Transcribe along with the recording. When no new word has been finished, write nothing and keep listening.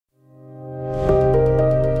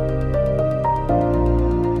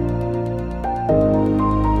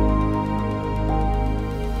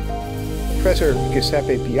Professor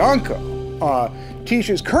Giuseppe Bianco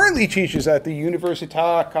currently teaches at the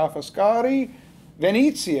Università Ca' Foscari,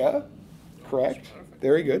 Venezia, correct?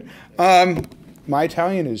 Very good. My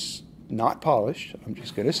Italian is not polished, I'm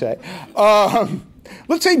just going to say.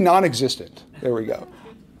 Let's say non-existent. There we go.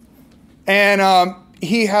 And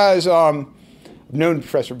he has known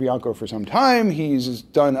Professor Bianco for some time. He's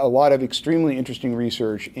done a lot of extremely interesting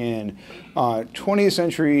research in 20th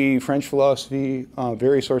century French philosophy,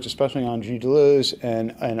 various sorts, especially on Gilles Deleuze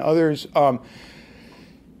and others.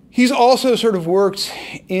 He's also sort of worked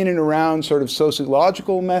in and around sort of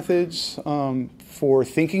sociological methods for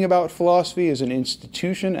thinking about philosophy as an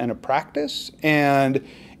institution and a practice. And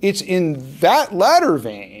it's in that latter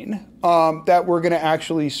vein that we're going to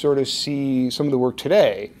actually sort of see some of the work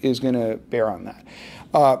today is going to bear on that.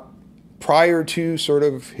 Prior to sort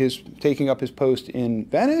of his taking up his post in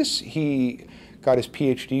Venice, he got his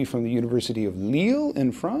PhD from the University of Lille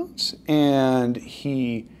in France, and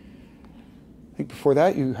I think before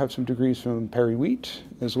that you have some degrees from Paris 8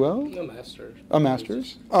 as well. A master's. A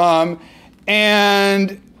master's.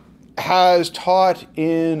 And has taught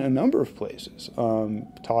in a number of places.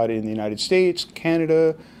 Taught in the United States,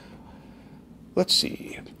 Canada, let's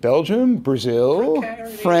see, Belgium, Brazil,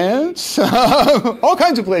 France, all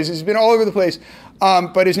kinds of places. He's been all over the place,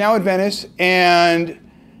 but is now in Venice and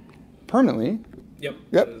permanently.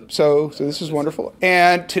 Yep. So this is wonderful.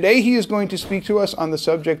 And today he is going to speak to us on the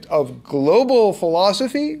subject of global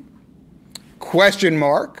philosophy, ?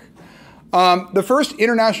 The first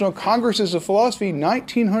international congresses of philosophy,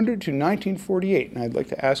 1900 to 1948. And I'd like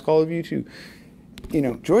to ask all of you to,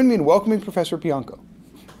 join me in welcoming Professor Bianco.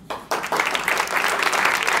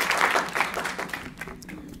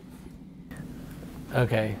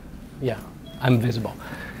 Okay, yeah, I'm visible.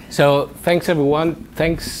 So thanks everyone.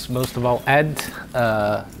 Thanks most of all, Ed,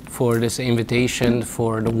 for this invitation,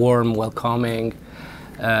 for the warm welcoming.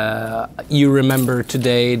 You remember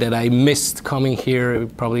today that I missed coming here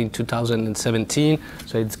probably in 2017,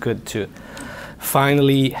 so it's good to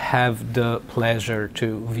finally have the pleasure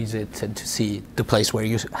to visit and to see the place where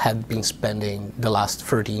you had been spending the last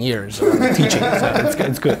 13 years teaching. So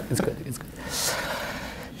it's good.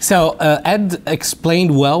 So Ed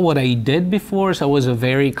explained well what I did before, so I was a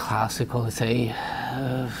very classical, let's say,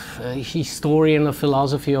 historian of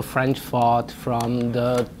philosophy of French thought from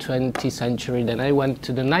the 20th century. Then I went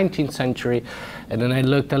to the 19th century, and then I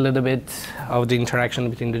looked a little bit of the interaction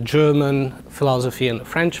between the German philosophy and the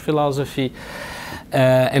French philosophy.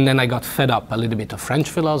 And then I got fed up a little bit of French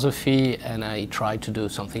philosophy, and I tried to do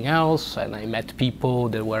something else, and I met people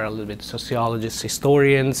that were a little bit sociologists,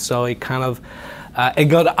 historians, so it kind of I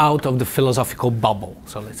got out of the philosophical bubble.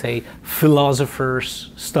 So let's say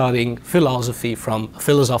philosophers studying philosophy from a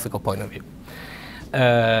philosophical point of view.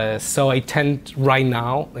 So I tend right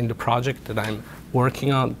now in the project that I'm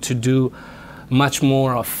working on to do much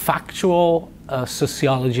more of factual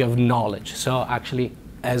sociology of knowledge. So actually,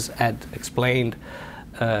 as Ed explained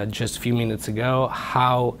just a few minutes ago,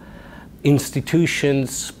 how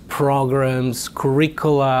institutions, programs,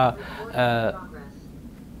 curricula,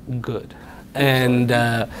 good. And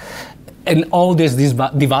all these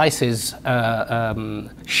devices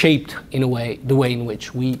shaped in a way the way in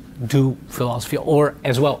which we do philosophy, or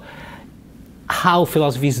as well how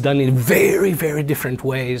philosophy is done in very, very different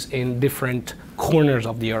ways in different corners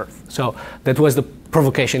of the earth. So that was the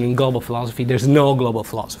provocation in global philosophy. There's no global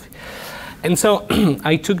philosophy. And so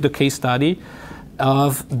I took the case study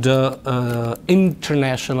of the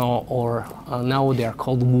international, or now they are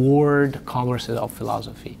called World Congresses of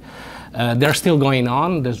Philosophy. They're still going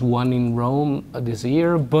on. There's one in Rome this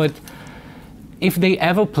year, but if they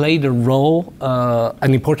ever played a role,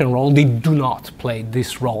 an important role, they do not play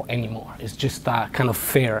this role anymore. It's just kind of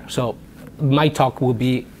fair. So my talk will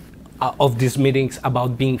be of these meetings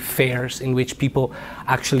about being fairs in which people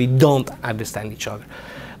actually don't understand each other.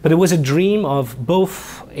 But it was a dream of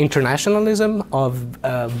both internationalism, of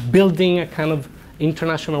building a kind of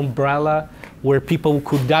international umbrella where people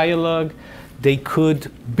could dialogue. They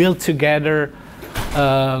could build together,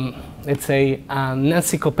 let's say, an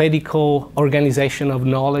encyclopedical organization of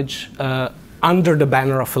knowledge under the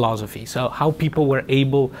banner of philosophy. So how people were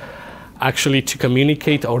able actually to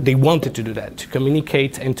communicate, or they wanted to do that, to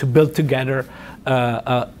communicate and to build together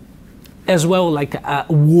as well like a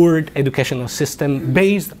word educational system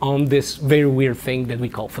based on this very weird thing that we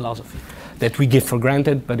call philosophy, that we give for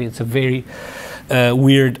granted, but it's a very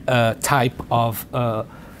weird type of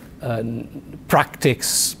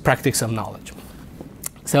practice of knowledge.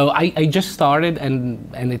 So I just started,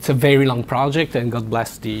 and it's a very long project, and God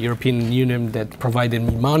bless the European Union that provided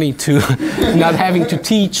me money to not having to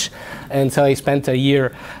teach. And so I spent a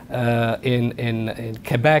year in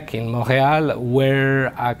Quebec, in Montreal,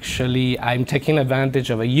 where actually I'm taking advantage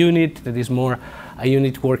of a unit that is more a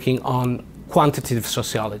unit working on quantitative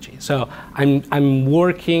sociology. So I'm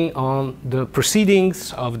working on the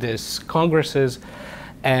proceedings of these congresses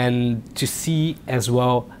and to see as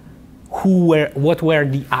well what were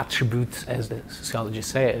the attributes, as the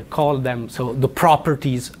sociologists say, call them, so the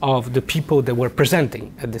properties of the people that were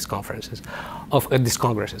presenting at these conferences, at these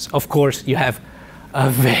congresses. Of course, you have a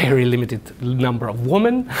very limited number of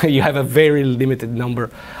women, you have a very limited number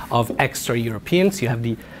of extra Europeans, you have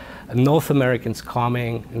the North Americans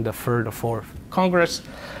coming in the third or fourth Congress,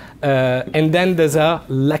 and then there's a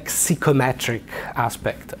lexicometric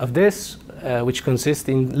aspect of this, which consists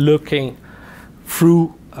in looking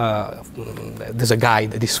through, there's a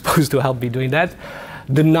guide that is supposed to help me doing that,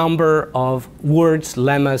 the number of words,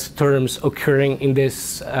 lemmas, terms occurring in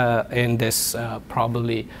this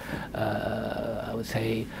probably, I would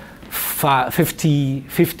say,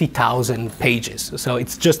 50,000 pages. So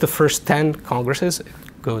it's just the first 10 congresses. It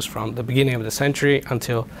goes from the beginning of the century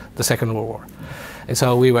until the Second World War. And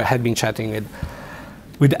so we had been chatting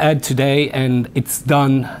with Ed today, and it's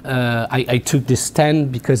done. I took this 10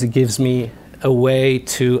 because it gives me a way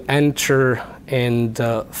to enter in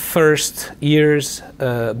the first years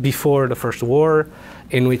before the First War,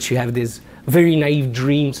 in which you have these very naive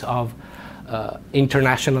dreams of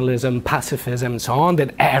internationalism, pacifism, and so on,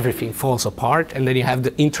 that everything falls apart. And then you have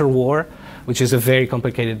the interwar, which is a very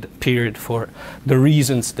complicated period for the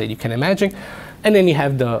reasons that you can imagine. And then you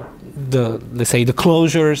have the let's say, the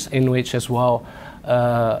closures, in which as well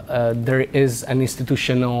there is an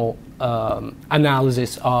institutional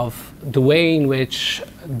analysis of the way in which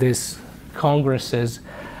these congresses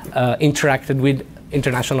interacted with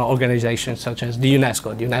international organizations such as the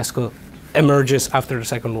UNESCO. The UNESCO emerges after the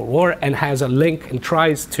Second World War and has a link and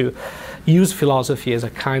tries to use philosophy as a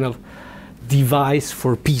kind of device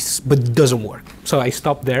for peace, but it doesn't work. So I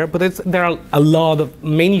stopped there, but there are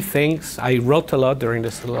many things. I wrote a lot during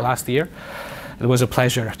this last year. It was a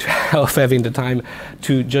pleasure of having the time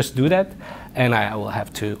to just do that, and I will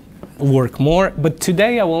have to work more. But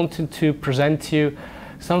today I wanted to present to you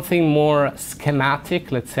something more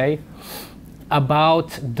schematic, let's say,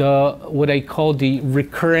 about what I call the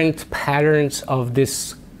recurrent patterns of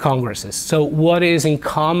these congresses. So what is in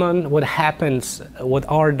common, what happens, what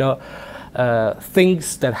are the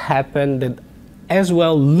things that happen that as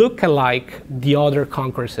well look alike the other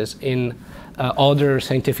congresses in other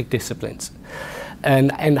scientific disciplines,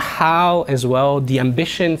 and how as well the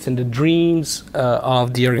ambitions and the dreams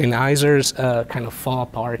of the organizers kind of fall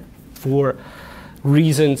apart for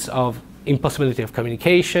reasons of impossibility of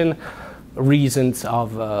communication, reasons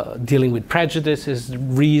of dealing with prejudices,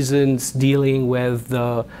 reasons dealing with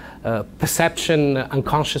the perception,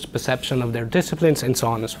 unconscious perception of their disciplines, and so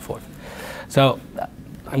on and so forth. So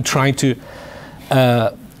I'm trying to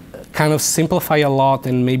kind of simplify a lot,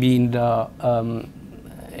 and maybe in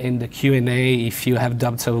the Q&A, if you have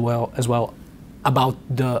doubts as well about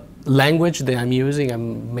the language that I'm using,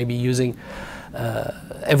 I'm maybe using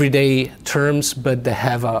everyday terms, but they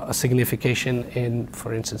have a signification in,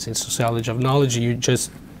 for instance, in sociology of knowledge. You just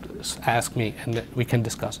ask me and we can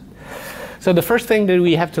discuss it. So the first thing that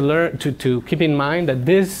we have to learn to keep in mind that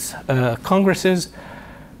these congresses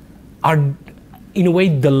are in a way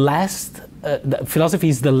the last, philosophy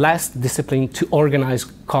is the last discipline to organize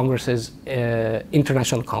congresses,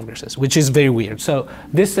 international congresses, which is very weird. So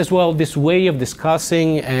this as well, this way of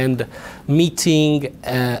discussing and meeting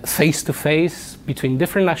face to face between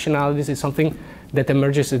different nationalities is something that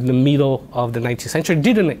emerges in the middle of the 19th century. It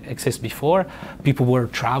didn't exist before. People were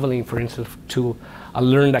traveling, for instance, to a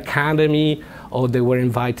learned academy, or they were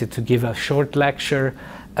invited to give a short lecture.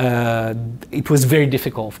 It was very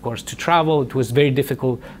difficult, of course, to travel. It was very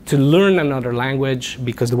difficult to learn another language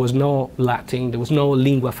because there was no Latin, there was no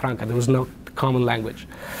lingua franca, there was no common language.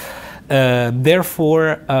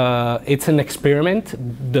 Therefore, it's an experiment.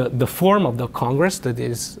 The form of the Congress that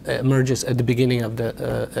emerges at the beginning of the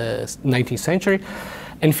 19th century.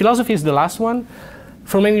 And philosophy is the last one.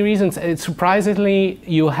 For many reasons, surprisingly,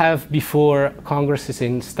 you have before congresses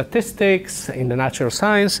in statistics, in the natural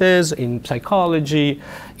sciences, in psychology,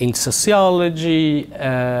 in sociology,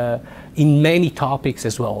 in many topics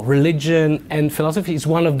as well. Religion and philosophy is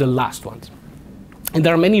one of the last ones. And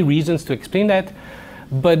there are many reasons to explain that,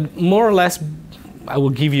 but more or less, I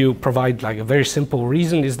will provide like a very simple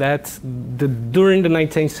reason, is that during the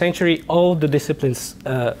 19th century, all the disciplines,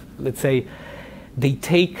 let's say, they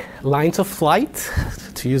take lines of flight,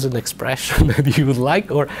 to use an expression that you would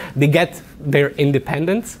like, or they get their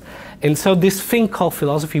independence. And so this thing called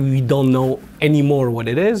philosophy, we don't know anymore what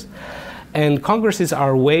it is. And congresses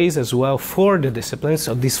are ways as well for the disciplines,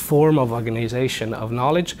 so this form of organization of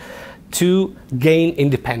knowledge, to gain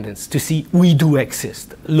independence, to see we do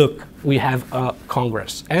exist. Look, we have a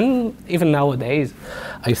congress. And even nowadays,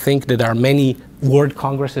 I think that there are many world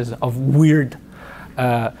congresses of weird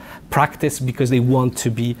practice because they want to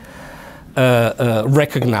be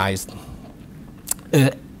recognized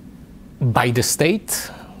by the state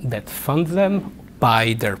that funds them,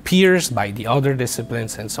 by their peers, by the other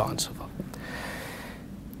disciplines, and so on and so forth.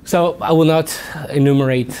 So I will not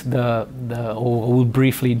enumerate or I will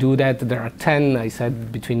briefly do that. There are 10, I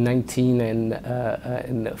said, between 19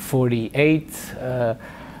 and 48,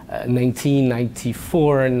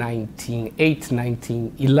 1994, 1908,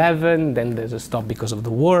 1911. Then there's a stop because of the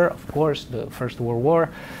war, of course, the First World War.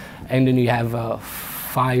 And then you have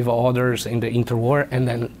 5 others in the interwar. And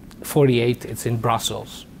then 48, it's in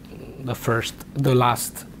Brussels, the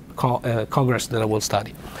last Congress that I will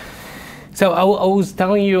study. So I was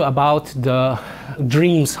telling you about the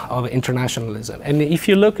dreams of internationalism. And if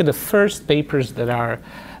you look at the first papers that are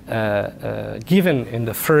given in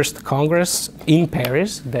the first Congress in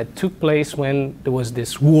Paris that took place when there was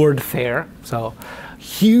this World Fair, so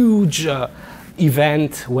huge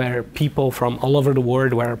event where people from all over the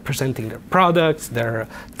world were presenting their products, their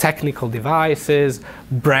technical devices,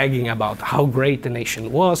 bragging about how great the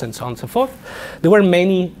nation was, and so on and so forth. There were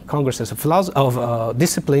many congresses of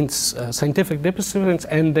disciplines, scientific disciplines,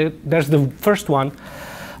 and there's the first one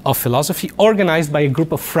of philosophy, organized by a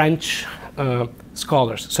group of French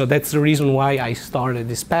scholars. So that's the reason why I started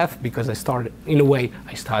this path, because I studied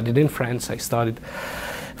in France, I studied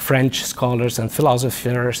French scholars and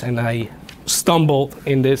philosophers, and I stumbled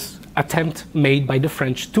in this attempt made by the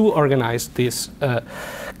French to organize these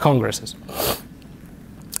congresses.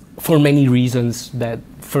 For many reasons. That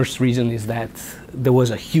first reason is that there was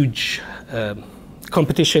a huge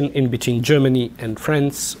competition in between Germany and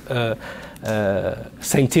France,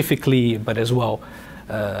 scientifically, but as well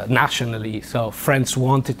nationally. So France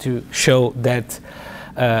wanted to show that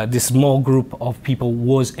this small group of people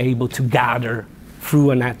was able to gather through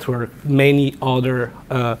a network many other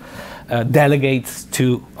delegates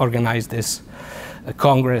to organize this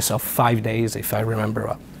Congress of 5 days, if I remember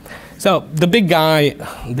well. So the big guy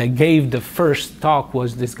that gave the first talk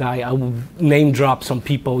was this guy. I will name drop some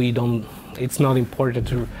people. It's not important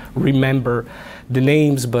to remember the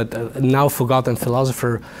names, but a now forgotten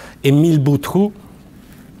philosopher, Émile Boutroux,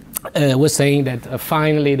 was saying that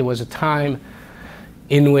finally there was a time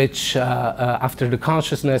in which, after the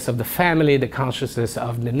consciousness of the family, the consciousness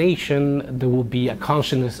of the nation, there will be a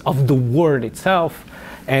consciousness of the world itself,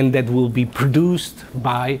 and that will be produced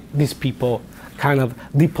by these people, kind of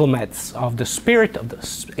diplomats of the spirit, of the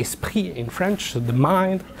esprit in French, so the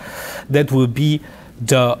mind, that will be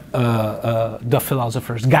the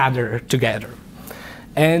philosophers gathered together.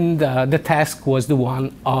 And the task was the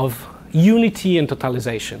one of unity and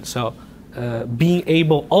totalization, so being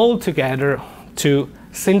able all together to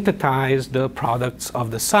synthesize the products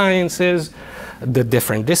of the sciences, the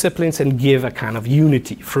different disciplines, and give a kind of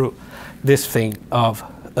unity through this thing of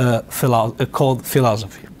called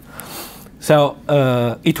philosophy. So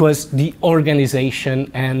it was the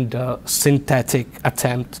organization and synthetic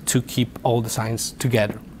attempt to keep all the science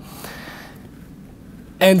together.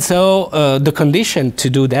 And so the condition to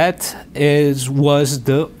do that was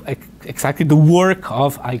exactly the work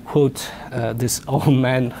of, I quote this old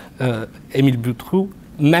man, Émile Boutroux,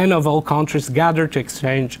 men of all countries gathered to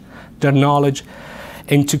exchange their knowledge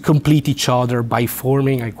and to complete each other by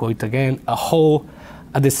forming, I quote again, a whole,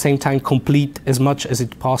 at the same time complete as much as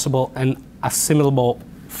it's possible and assimilable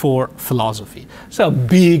for philosophy. So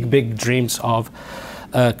big dreams of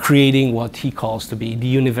creating what he calls to be the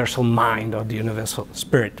universal mind or the universal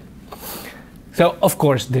spirit. So, of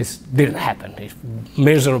course, this didn't happen. It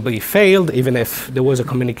miserably failed, even if there was a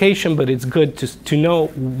communication, but it's good to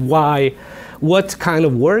know what kind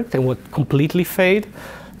of worked and what completely failed,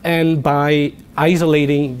 and by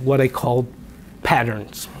isolating what I call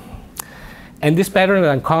patterns. And this pattern is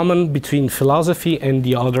uncommon between philosophy and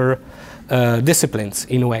the other disciplines,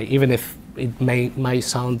 in a way, even if it might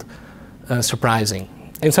sound surprising.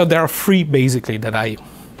 And so there are 3 basically that I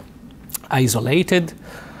isolated.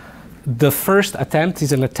 The first attempt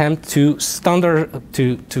is an attempt to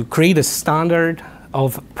create a standard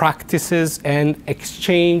of practices and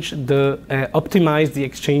optimize the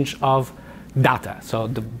exchange of data. So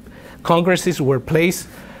the congresses were placed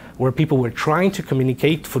where people were trying to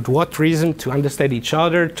communicate for what reason, to understand each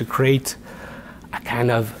other, to create a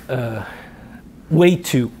kind of way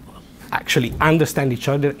to actually understand each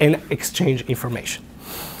other and exchange information.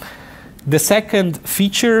 The second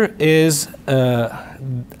feature is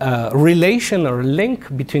a relation or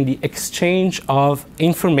link between the exchange of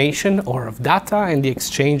information or of data and the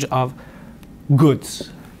exchange of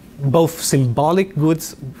goods, both symbolic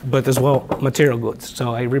goods but as well material goods.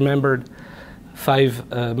 So I remembered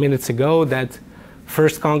 5 minutes ago that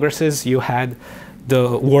first congresses you had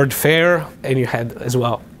the World Fair and you had as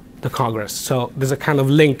well the Congress. So there's a kind of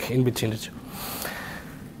link in between the two.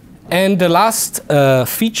 And the last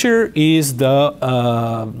feature is the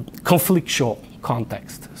conflictual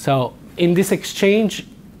context. So in this exchange,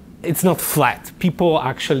 it's not flat. People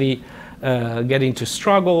actually get into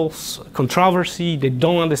struggles, controversy, they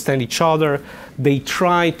don't understand each other. They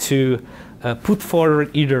try to put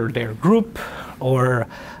forward either their group or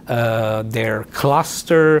their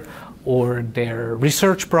cluster or their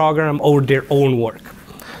research program or their own work.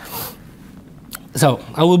 So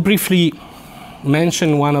I will briefly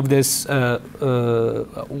mention one of this,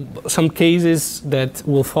 some cases that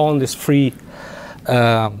will fall in this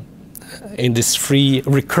free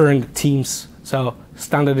recurrent themes. So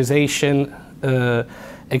standardization,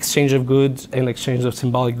 exchange of goods and exchange of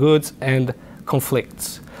symbolic goods, and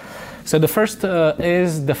conflicts. So the first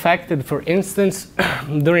is the fact that, for instance,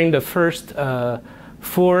 during the first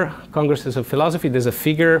 4 congresses of philosophy, there's a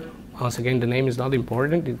figure, once again the name is not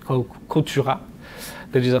important, it's called Couturat.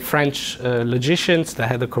 There is a French logician that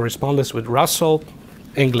had a correspondence with Russell,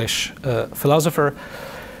 English philosopher,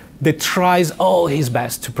 that tries all his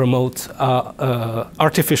best to promote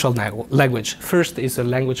artificial language. First is a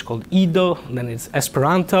language called Ido, then it's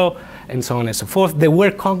Esperanto, and so on and so forth. There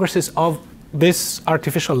were congresses of these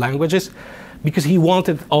artificial languages because he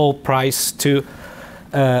wanted all price to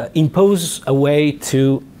impose a way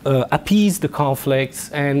to appease the conflicts,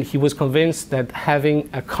 and he was convinced that having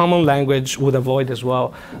a common language would avoid as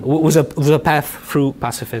well, was a path through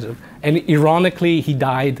pacifism. And ironically, he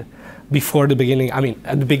died before the beginning,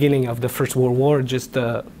 at the beginning of the First World War, just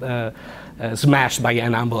smashed by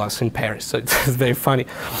an ambulance in Paris. So it's very funny.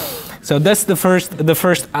 So that's the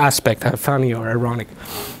first aspect, funny or ironic.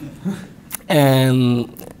 And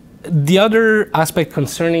the other aspect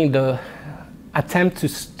concerning the attempt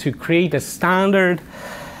to create a standard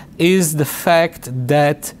is the fact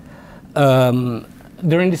that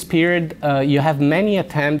during this period you have many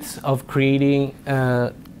attempts of creating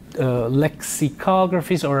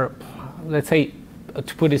lexicographies, or let's say,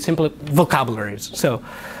 to put it simply, vocabularies. So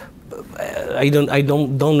I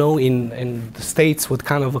don't know in the States what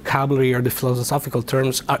kind of vocabulary or the philosophical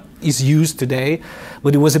terms is used today,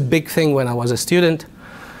 but it was a big thing when I was a student.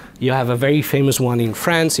 You have a very famous one in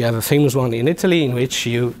France, you have a famous one in Italy, in which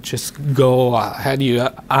you just go ahead, you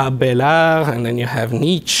have Abelard, and then you have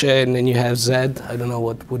Nietzsche, and then you have Zed. I don't know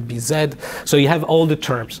what would be Zed. So you have all the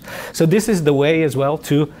terms. So this is the way as well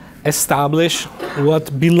to establish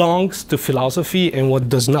what belongs to philosophy and what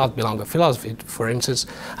does not belong to philosophy. For instance,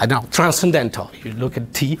 I don't know, transcendental. You look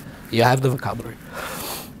at T, you have the vocabulary.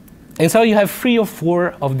 And so you have 3 or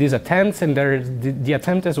 4 of these attempts, and there's the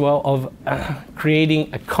attempt as well of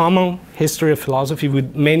creating a common history of philosophy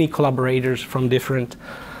with many collaborators from different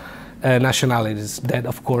nationalities. That,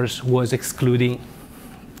 of course, was excluding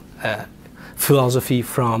philosophy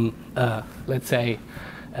from, let's say,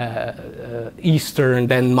 Eastern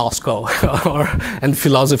than Moscow, and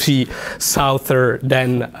philosophy southern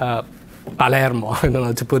than Palermo, I don't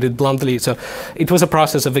know, to put it bluntly. So it was a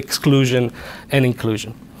process of exclusion and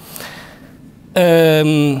inclusion.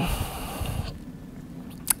 And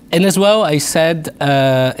as well, I said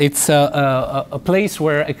it's a place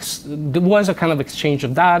where there was a kind of exchange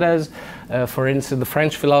of data. For instance, the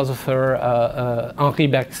French philosopher Henri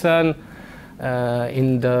Bergson,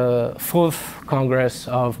 in the 4th Congress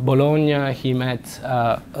of Bologna, he met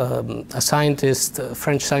a scientist, a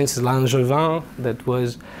French scientist, Langevin, that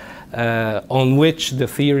was on which the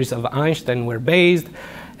theories of Einstein were based.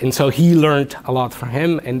 And so he learned a lot from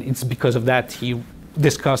him, and it's because of that he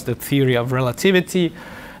discussed the theory of relativity.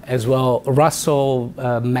 As well, Russell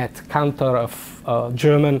met Cantor, a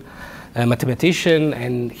German mathematician,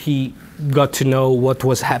 and he got to know what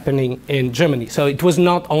was happening in Germany. So it was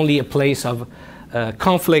not only a place of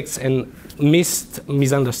conflicts and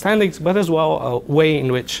misunderstandings, but as well a way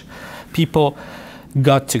in which people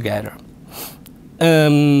got together.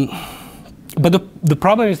 But the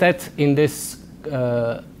problem is that in this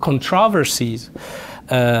controversies,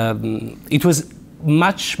 it was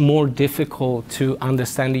much more difficult to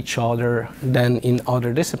understand each other than in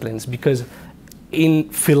other disciplines, because in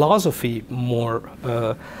philosophy more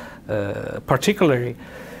particularly,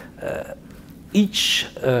 each,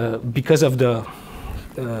 because of the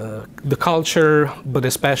the culture, but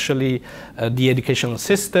especially the educational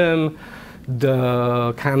system,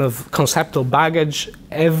 the kind of conceptual baggage.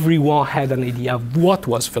 Everyone had an idea of what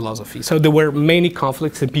was philosophy. So there were many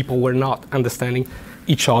conflicts and people were not understanding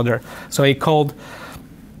each other. So I called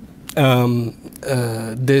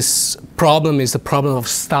this problem is the problem of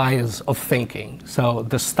styles of thinking. So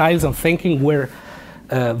the styles of thinking were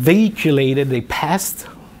vehiculated, they passed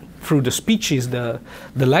through the speeches, the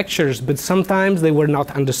lectures, but sometimes they were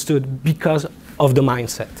not understood because of the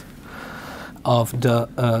mindset of the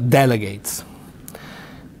delegates.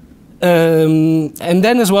 And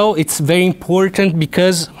then as well, it's very important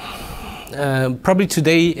because probably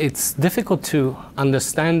today it's difficult to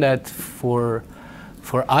understand that for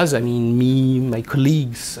us, I mean me, my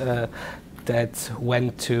colleagues that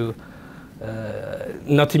went to,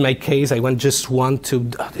 not in my case, I went just one to,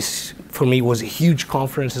 this for me was a huge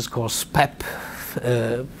conference, it's called SPEP.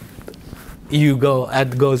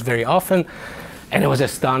 It goes very often, and I was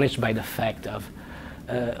astonished by the fact of,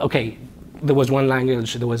 okay, there was one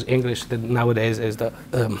language, there was English, that nowadays is the,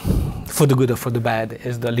 for the good or for the bad,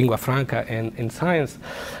 is the lingua franca in science,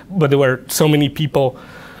 but there were so many people,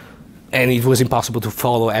 and it was impossible to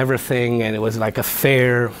follow everything, and it was like a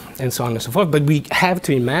fair, and so on and so forth. But we have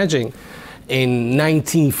to imagine, in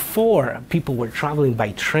 1904, people were traveling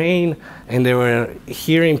by train, and they were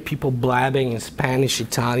hearing people blabbing in Spanish,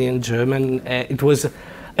 Italian, German. It was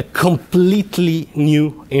a completely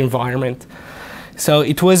new environment. So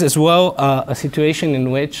it was as well a situation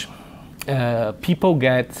in which people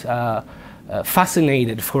get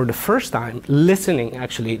fascinated for the first time listening.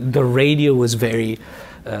 Actually, the radio was very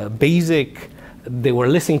basic. They were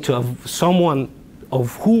listening to someone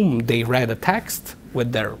of whom they read a text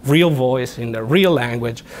with their real voice in their real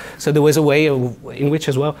language. So there was a way in which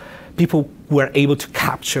as well people were able to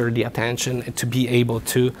capture the attention and to be able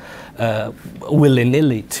to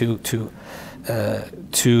willy-nilly to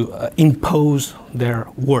impose their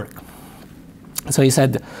work. So he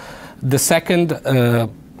said the second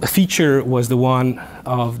feature was the one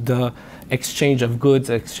of the exchange of goods,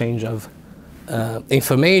 exchange of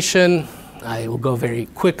information. I will go very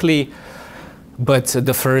quickly, but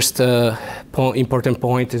the first important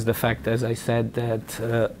point is the fact, as I said,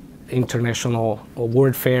 that international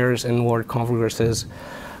word fairs and word conferences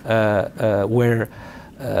were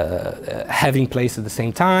having place at the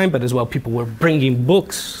same time, but as well people were bringing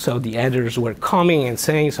books, so the editors were coming and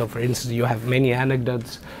saying, so for instance you have many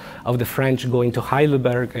anecdotes of the French going to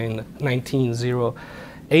Heidelberg in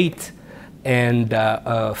 1908 and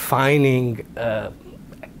finding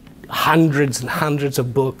hundreds and hundreds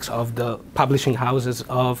of books of the publishing houses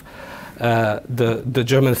of the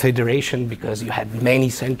German Federation, because you had many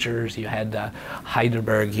centers. You had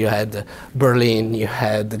Heidelberg, you had Berlin, you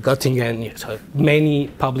had Göttingen, so many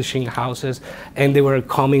publishing houses, and they were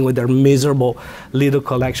coming with their miserable little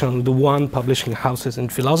collection of the one publishing houses in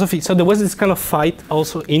philosophy. So there was this kind of fight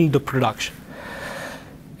also in the production.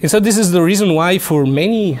 And so this is the reason why for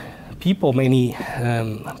many people, many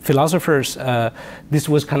philosophers, this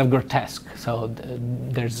was kind of grotesque. So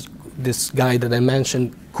there's this guy that I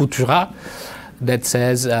mentioned, Couturat, that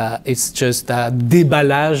says it's just a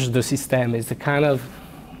déballage de système. It's a kind of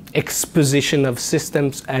exposition of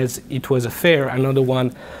systems as it was a fair. Another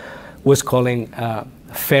one was calling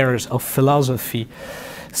fairs of philosophy.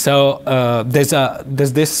 So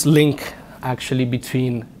there's this link actually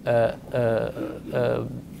between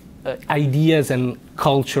ideas and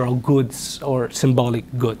cultural goods or symbolic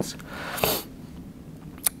goods.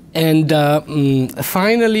 And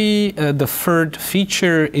finally, the third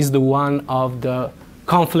feature is the one of the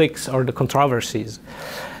conflicts or the controversies.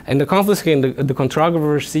 And the conflicts and the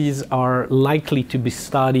controversies are likely to be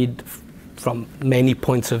studied from many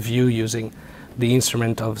points of view using the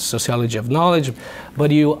instrument of sociology of knowledge,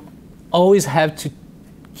 but you always have to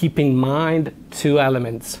keep in mind two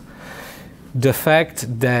elements. The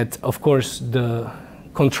fact that, of course, the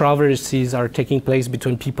controversies are taking place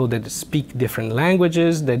between people that speak different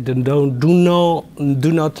languages, that do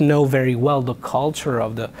not know very well the culture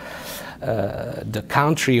of the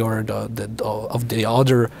country or of the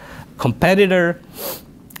other competitor,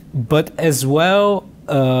 but as well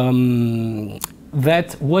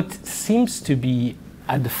that what seems to be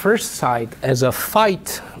at the first sight as a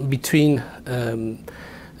fight between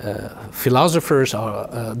philosophers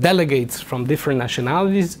or delegates from different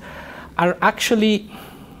nationalities are actually,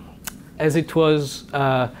 as it was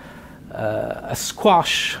a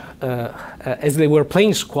squash, as they were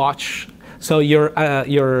playing squash. So your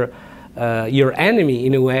enemy,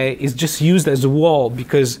 in a way, is just used as a wall,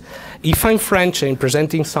 because if I'm French and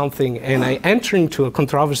presenting something and I enter into a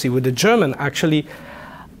controversy with the German, actually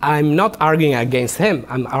I'm not arguing against him,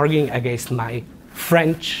 I'm arguing against my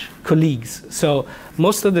French colleagues. So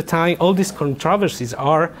most of the time, all these controversies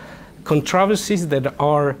are controversies that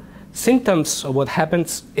are symptoms of what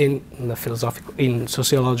happens in the philosophical, in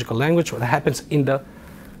sociological language, what happens in the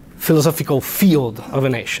philosophical field of a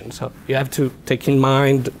nation. So you have to keep in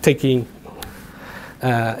mind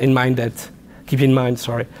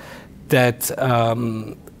that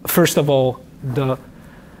first of all, the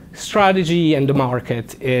strategy and the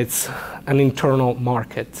market, it's an internal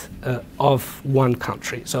market of one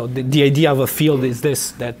country. So the idea of a field is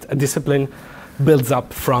this, that a discipline builds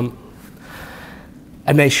up from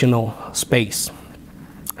a national space.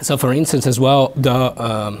 So for instance as well,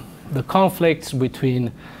 the conflicts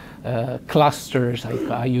between clusters,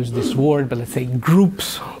 I use this word, but let's say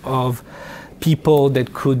groups of people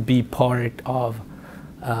that could be part of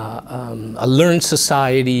a learned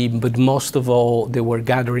society, but most of all, they were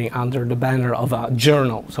gathering under the banner of a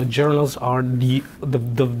journal. So journals are the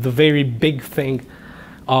very big thing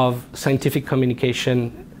of scientific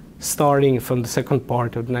communication starting from the second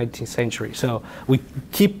part of the 19th century. So we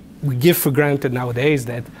give for granted nowadays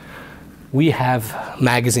that we have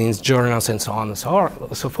magazines, journals, and so on and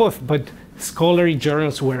so forth, but scholarly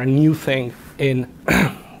journals were a new thing in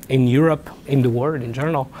Europe, in the world, in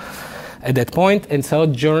general, at that point. And so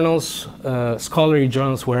journals, scholarly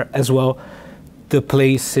journals were as well the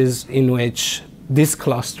places in which these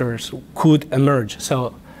clusters could emerge.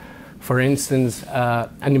 So, for instance,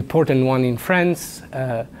 an important one in France,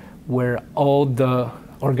 where all the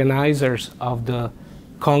organizers of the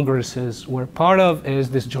congresses were part of,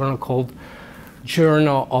 is this journal called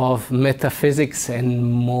Journal of Metaphysics and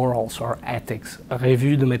Morals, or Ethics,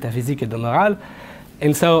 Revue de Métaphysique et de Morale.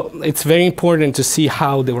 And so it's very important to see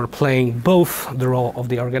how they were playing both the role of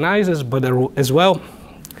the organizers, but as well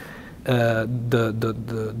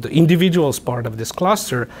the individuals part of this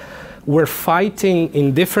cluster were fighting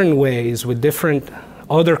in different ways with different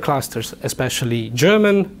other clusters, especially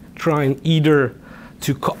German, trying either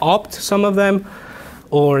to co-opt some of them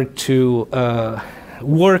or to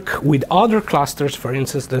work with other clusters. For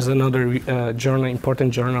instance, there's another journal,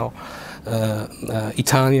 important journal,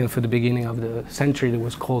 Italian for the beginning of the century, that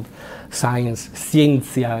was called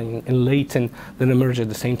Scientia in Latin, that emerged at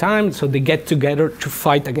the same time. So they get together to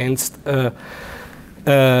fight against some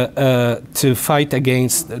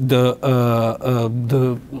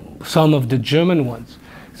of the German ones.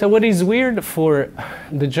 So what is weird for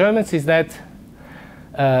the Germans is that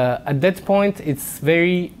at that point it's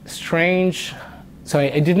very strange. So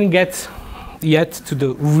I didn't get yet to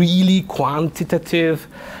the really quantitative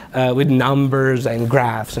with numbers and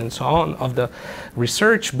graphs and so on of the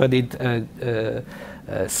research, but it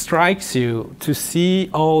strikes you to see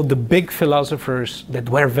all the big philosophers that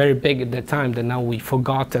were very big at that time, that now we've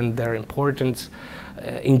forgotten their importance.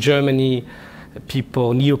 In Germany,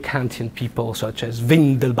 people, neo-Kantian people such as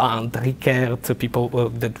Windelband, Rickert, people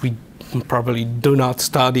that we probably do not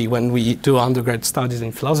study when we do undergrad studies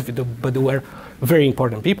in philosophy, but they were very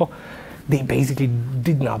important people. They basically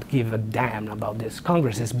did not give a damn about these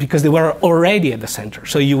congresses because they were already at the center.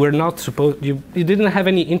 So you were not supposed, you didn't have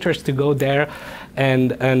any interest to go there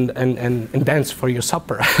and dance for your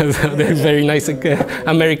supper. That's a very nice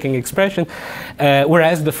American expression.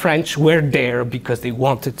 Whereas the French were there because they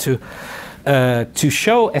wanted to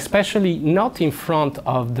show, especially not in front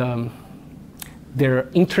of their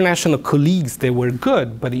international colleagues, they were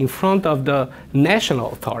good, but in front of the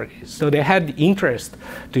national authorities. So they had the interest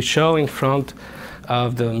to show in front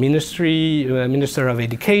of the Minister of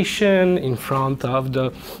Education, in front of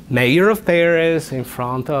the Mayor of Paris, in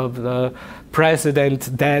front of the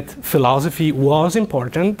President, that philosophy was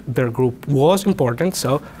important, their group was important,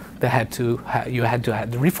 so they had to you had to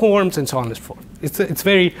have the reforms and so on and so forth. It's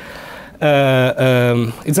very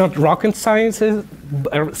it's not rocket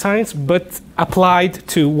science, but applied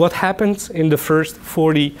to what happens in the first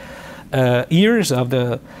 40 years of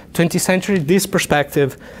the 20th century. This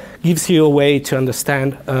perspective gives you a way to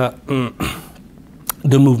understand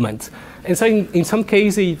the movement. And so in some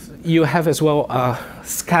cases, you have as well a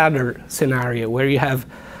scattered scenario where you have,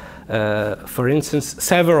 for instance,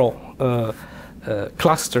 several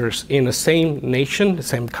clusters in the same nation, the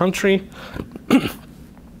same country,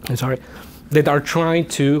 that are trying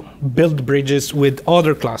to build bridges with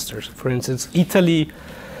other clusters. For instance, Italy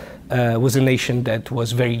was a nation that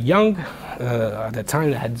was very young at the time.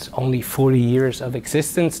 It had only 40 years of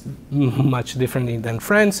existence, much differently than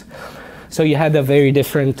France. So you had a very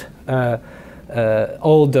different,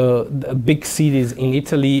 all the big cities in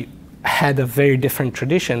Italy had a very different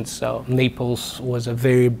tradition. So Naples was had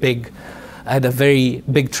a very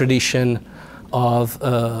big tradition of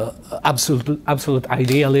absolute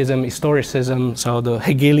idealism, historicism. So the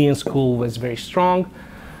Hegelian school was very strong,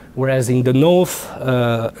 whereas in the north,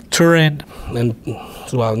 Turin, and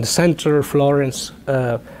well, in the center, Florence,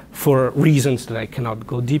 for reasons that I cannot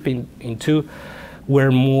go deep into,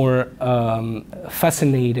 were more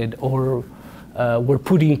fascinated or were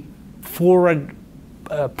putting forward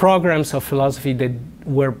programs of philosophy that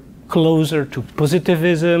were closer to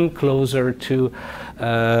positivism, closer to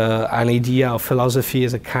an idea of philosophy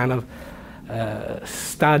as a kind of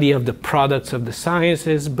study of the products of the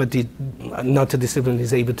sciences, but not a discipline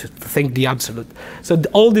is able to think the absolute. So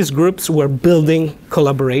all these groups were building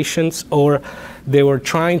collaborations, or they were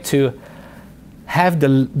trying to have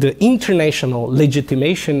the international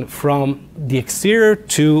legitimation from the exterior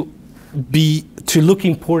to look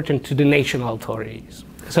important to the national authorities.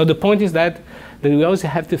 So the point is that we also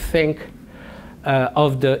have to think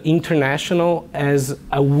of the international as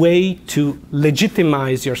a way to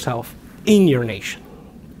legitimize yourself in your nation.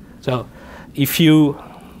 So if you're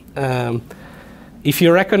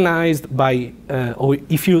recognized by, or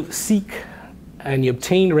if you seek and you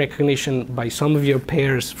obtain recognition by some of your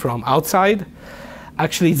peers from outside,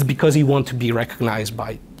 actually it's because you want to be recognized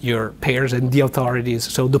by your peers and the authorities,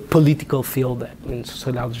 so the political field in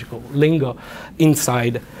sociological lingo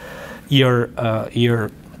inside your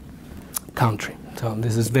country. So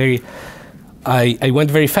this is very, I went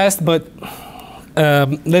very fast, but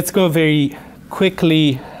let's go very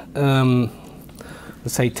quickly, let's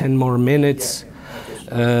say 10 more minutes,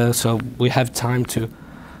 so we have time to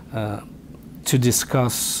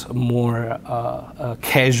discuss more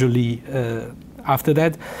casually after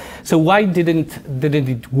that. So why didn't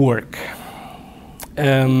it work?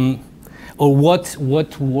 Or what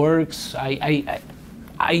works?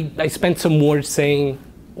 I spent some words saying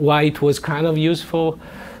why it was kind of useful.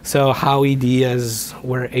 So how ideas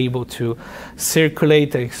were able to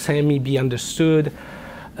circulate, be understood,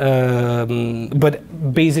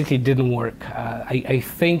 but basically it didn't work. I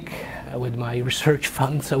think with my research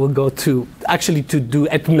funds, I will go to do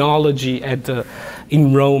ethnology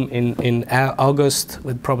in Rome in August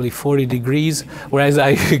with probably 40 degrees, whereas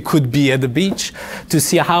I could be at the beach to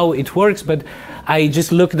see how it works. But I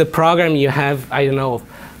just look at the program. You have, I don't know,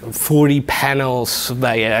 40 panels.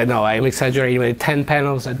 I know I'm exaggerating, but 10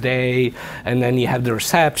 panels a day, and then you have the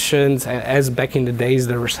receptions. As back in the days,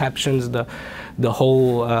 the receptions, the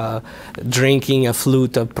whole drinking a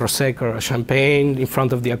flute of prosecco or champagne in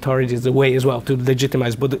front of the authorities, the way as well to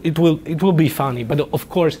legitimize. But it will be funny. But of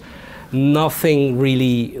course, nothing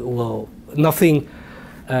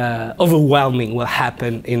overwhelming will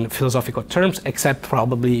happen in philosophical terms, except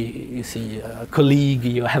probably you see a colleague,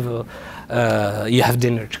 you have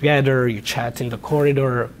dinner together, you chat in the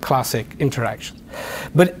corridor, classic interactions.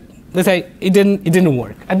 But let's say it didn't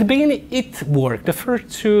work. At the beginning, it worked. The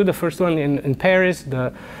first one in Paris,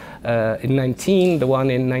 in 19, the one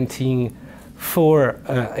in 1904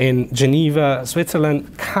 in Geneva,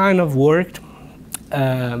 Switzerland, kind of worked.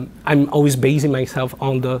 I'm always basing myself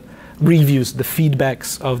on the reviews, the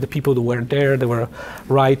feedbacks of the people who were there, they were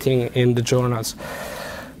writing in the journals.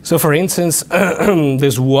 So for instance,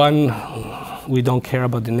 there's one, we don't care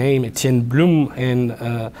about the name, Etienne Blum, and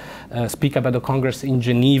speak about the Congress in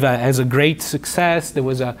Geneva as a great success. There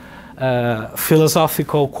was a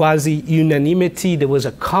philosophical quasi-unanimity, there was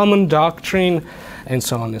a common doctrine, and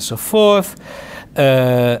so on and so forth.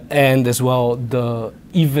 And as well, the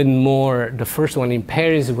first one in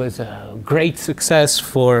Paris was a great success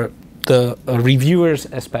for the reviewers,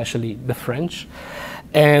 especially the French.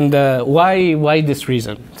 And why this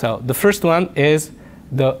reason? So the first one is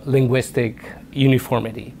the linguistic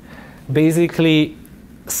uniformity. Basically,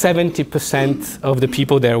 70% of the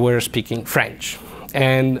people there were speaking French.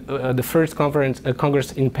 And the first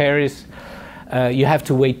Congress in Paris, you have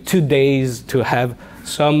to wait 2 days to have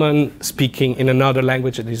someone speaking in another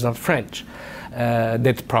language that is not French.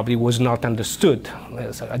 That probably was not understood.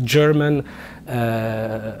 So a German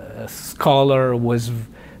scholar was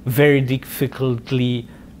very difficultly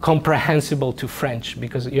comprehensible to French,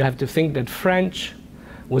 because you have to think that French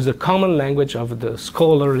was the common language of the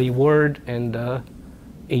scholarly world in the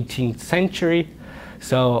 18th century.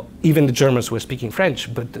 So even the Germans were speaking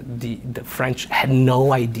French, but the French had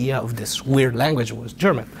no idea of this weird language. It was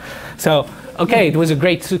German. So, okay, it was a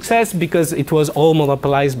great success because it was all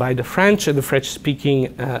monopolized by the French and the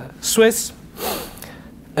French-speaking Swiss.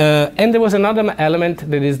 And there was another element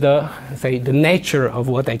that is the nature of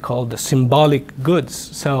what I call the symbolic goods.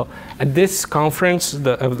 So at this conference,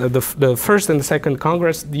 the first and the second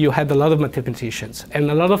Congress, you had a lot of mathematicians and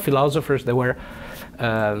a lot of philosophers that were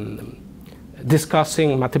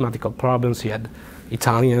discussing mathematical problems. You had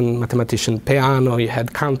Italian mathematician Peano, you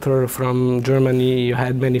had Cantor from Germany, you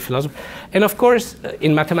had many philosophers. And of course,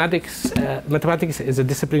 in mathematics, mathematics is a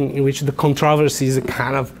discipline in which the controversies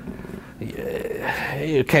kind of,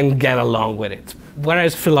 you can get along with it.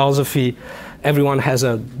 Whereas philosophy, everyone has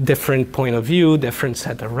a different point of view, different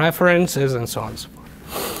set of references, and so on and so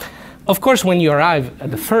forth. Of course, when you arrive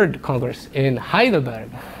at the third Congress in Heidelberg,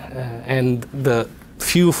 and the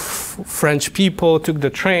few French people took the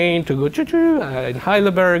train to go in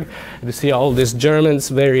Heidelberg to see all these Germans,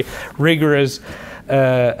 very rigorous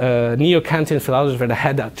neo-Kantian philosophers that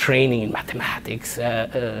had a training in mathematics,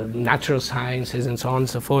 natural sciences, and so on and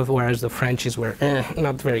so forth, whereas the Frenchies were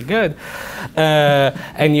not very good.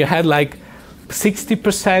 And you had like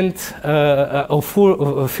 60% or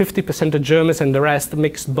 50% of Germans and the rest a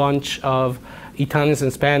mixed bunch of Italians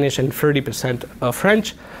and Spanish and 30% of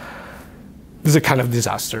French. This is a kind of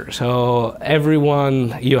disaster. So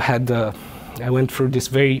everyone, you had, I went through this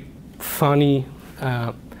very funny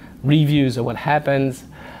reviews of what happens,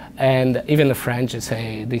 and even the French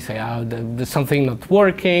say, oh, there's something not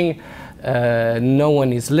working, no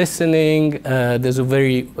one is listening. There's a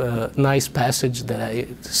very nice passage that I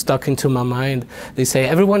stuck into my mind. They say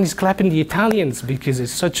everyone is clapping the Italians because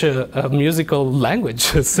it's such a musical language.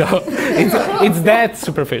 So it's that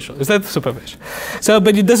superficial. It's that superficial. So,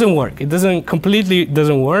 but it doesn't work. It completely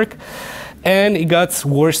doesn't work. And it got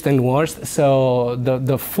worse and worse. So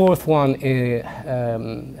the fourth one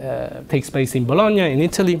takes place in Bologna, in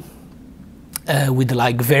Italy, with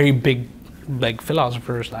like very big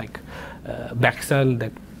philosophers like Bergson,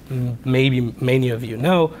 that maybe many of you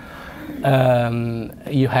know.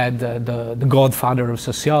 You had the godfather of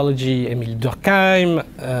sociology, Emile Durkheim,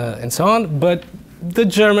 and so on. But the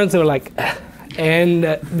Germans were like, and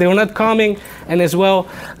they were not coming. And as well,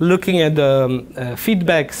 looking at the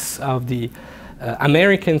feedbacks of the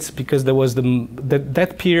Americans, because there was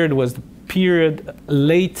that period was the period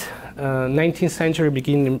late 19th century,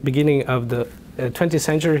 beginning of the 20th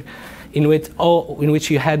century, in which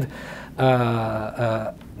you had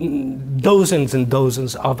dozens and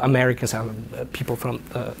dozens of Americans, people from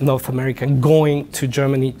North America, going to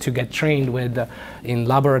Germany to get trained in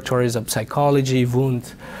laboratories of psychology,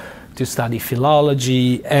 Wundt, to study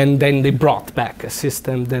philology, and then they brought back a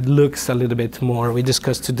system that looks a little bit more, we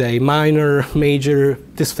discussed today, minor, major.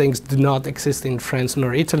 These things do not exist in France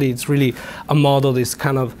nor Italy. It's really a model that's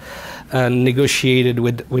kind of negotiated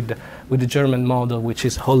with the German model, which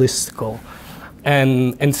is holistical.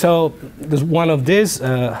 And so there's one of these,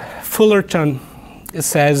 Fullerton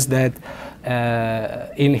says that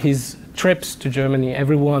in his trips to Germany,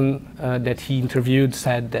 everyone that he interviewed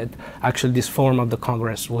said that actually this form of the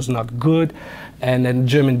Congress was not good, and then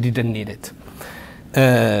Germany didn't need it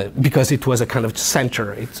because it was a kind of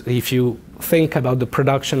center. If you think about the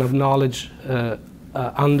production of knowledge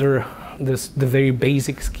under the very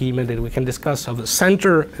basic schema that we can discuss of the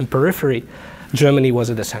center and periphery, Germany was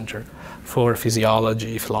at the center for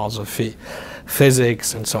physiology, philosophy,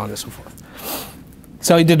 physics, and so on and so forth.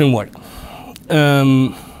 So it didn't work.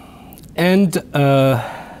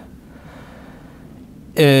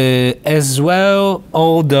 As well,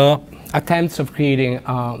 all the attempts of creating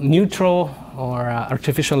a neutral or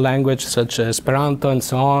artificial language such as Esperanto and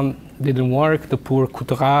so on didn't work. The poor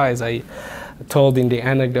Couturat, as I told in the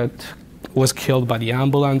anecdote, was killed by the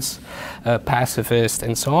ambulance, pacifist,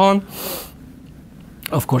 and so on.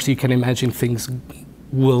 Of course, you can imagine things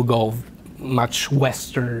will go much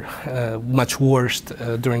worse during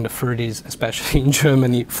the 30s, especially in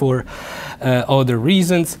Germany, for other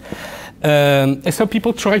reasons. And so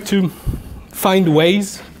people try to find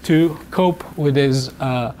ways to cope with these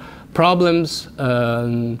problems,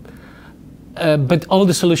 but all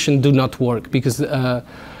the solutions do not work, because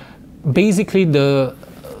basically there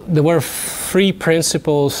were three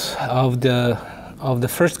principles of the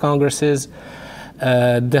first congresses.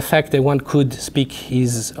 The fact that one could speak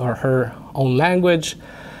his or her own language,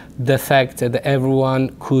 the fact that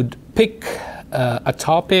everyone could pick a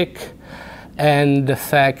topic, and the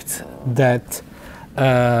fact that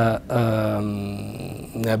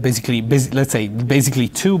basically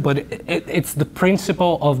two, but it's the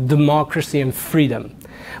principle of democracy and freedom.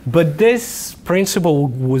 But this principle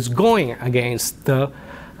was going against the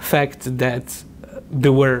fact that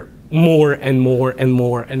there were more and more and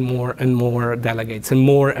more and more and more delegates and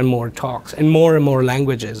more talks and more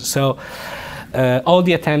languages. So all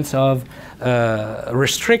the attempts of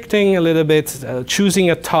restricting a little bit, choosing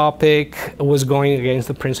a topic, was going against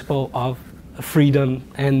the principle of freedom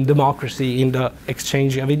and democracy in the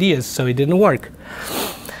exchange of ideas, so it didn't work.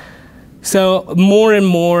 So more and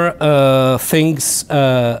more things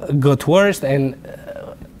got worse, and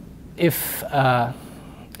if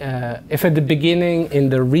if at the beginning in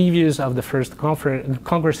the reviews of the first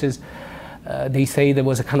congresses, they say there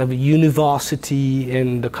was a kind of a univocity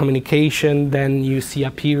in the communication, then you see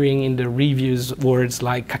appearing in the reviews words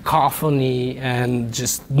like cacophony and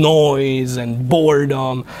just noise and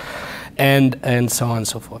boredom and so on and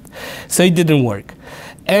so forth. So it didn't work.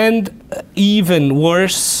 And even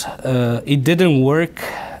worse, it didn't work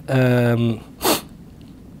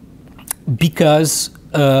because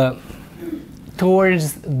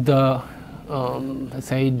towards the, let's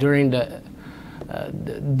say, during the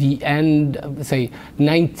end of, say,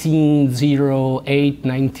 1908,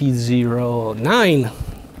 1909,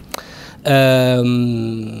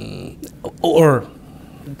 or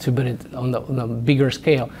to put it on a bigger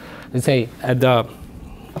scale, let's say at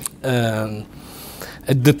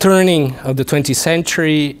the turning of the 20th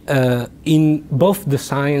century, in both the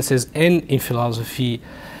sciences and in philosophy,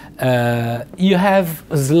 you have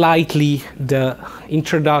slightly the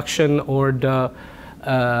introduction or the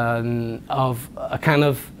of a kind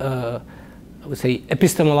of, I would say,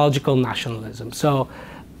 epistemological nationalism. So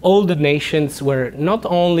all the nations were not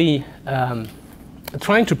only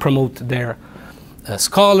trying to promote their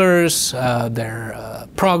scholars, their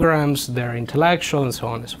programs, their intellectual, and so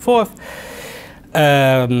on and so forth,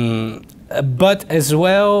 but as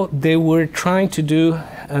well they were trying to do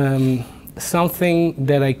something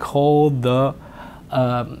that I call the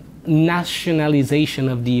nationalization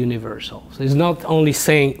of the universal. So it's not only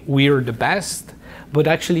saying we're the best, but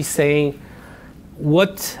actually saying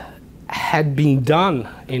what had been done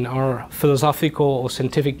in our philosophical or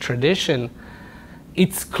scientific tradition,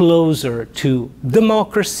 it's closer to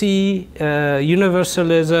democracy,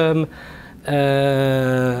 universalism,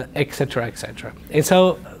 etc., etc. And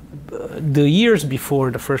so the years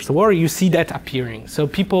before the First War, you see that appearing. So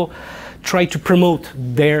people try to promote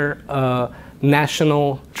their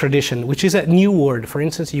national tradition, which is a new word. For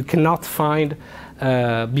instance, you cannot find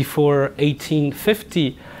before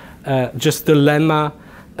 1850 just the lemma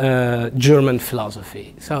German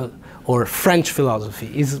philosophy, so, or French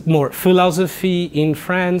philosophy. It's more philosophy in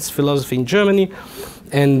France, philosophy in Germany,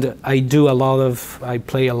 and I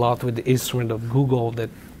play a lot with the instrument of Google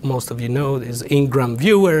that most of you know is Ingram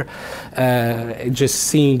Viewer, just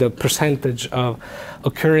seeing the percentage of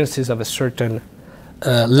occurrences of a certain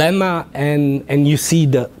lemma, and you see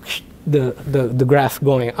the graph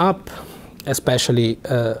going up, especially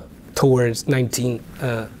towards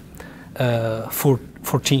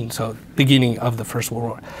 1914, so beginning of the First World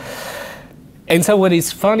War. And so what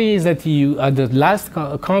is funny is that you at the last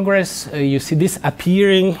Congress you see this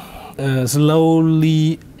appearing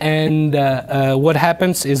slowly, and what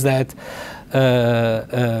happens is that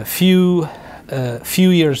a few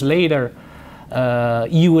years later,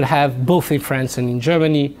 you would have both in France and in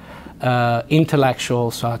Germany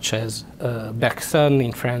intellectuals such as Bergson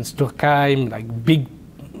in France, Durkheim, like big,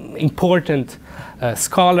 important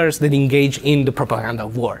scholars that engage in the propaganda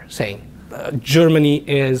of war, saying Germany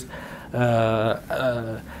is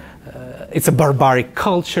it's a barbaric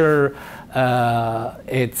culture. He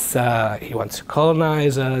wants to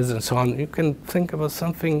colonize us and so on. You can think about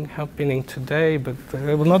something happening today, but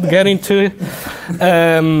I will not get into it.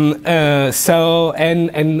 So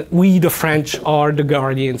we, the French, are the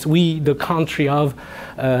guardians. We, the country of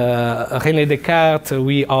René Descartes,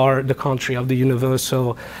 we are the country of the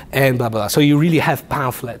universal, and blah, blah, blah. So you really have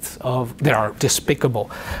pamphlets that are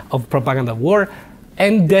despicable of propaganda of war,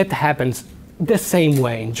 and that happens the same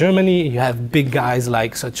way in Germany. You have big guys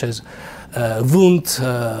like such as Wundt,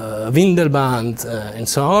 Windelband, and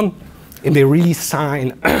so on, and they really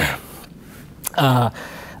sign a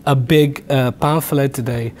big pamphlet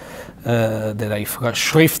that I forgot,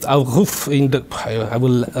 Schriftaufruf I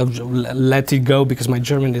will let it go because my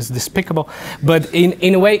German is despicable, but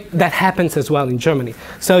in a way that happens as well in Germany.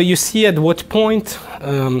 So you see at what point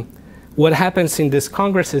what happens in this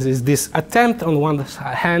congresses is this attempt on one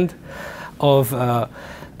hand of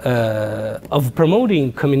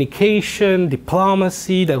promoting communication,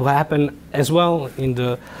 diplomacy, that will happen as well in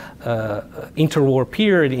the interwar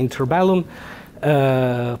period, interbellum,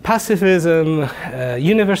 pacifism,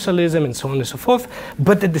 universalism, and so on and so forth.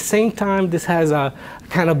 But at the same time, this has a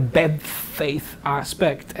kind of bad faith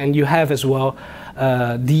aspect, and you have as well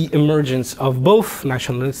the emergence of both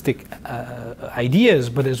nationalistic ideas,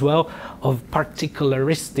 but as well of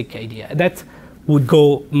particularistic idea. That would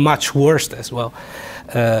go much worse as well.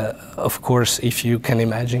 Of course, if you can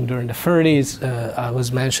imagine during the 30s, I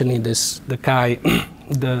was mentioning the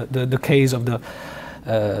case of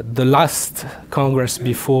the last Congress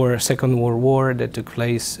before Second World War that took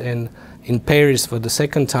place in Paris for the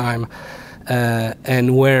second time,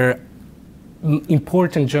 and where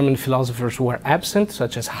important German philosophers were absent,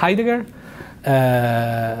 such as Heidegger.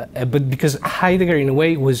 But because Heidegger, in a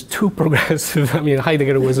way, was too progressive. I mean,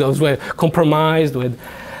 Heidegger was also compromised with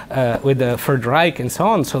the Third Reich and so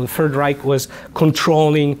on. So the Third Reich was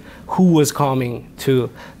controlling who was coming to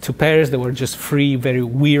Paris. There were just three very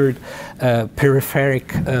weird,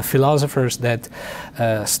 peripheric philosophers that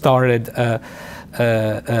started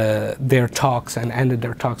their talks and ended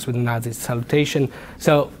their talks with the Nazi salutation.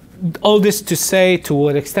 So all this to say, to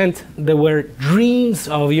what extent there were dreams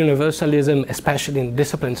of universalism, especially in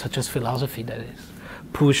disciplines such as philosophy, that is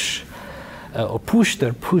push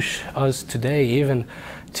us today even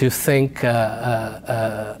to think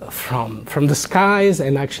from the skies,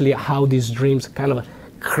 and actually how these dreams kind of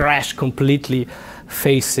crash completely,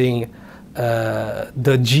 facing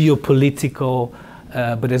the geopolitical,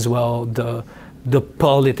 but as well the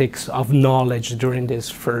politics of knowledge during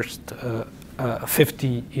this first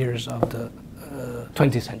 50 years of the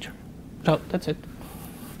 20th century. So that's it.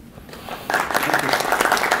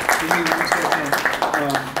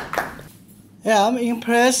 Yeah, I'm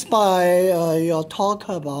impressed by your talk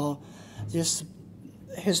about this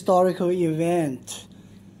historical event.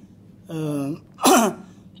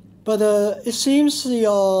 But it seems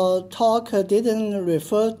your talk didn't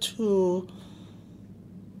refer to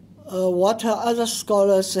what other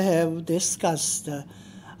scholars have discussed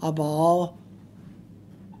about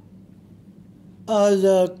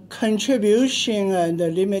the contribution and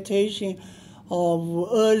the limitation of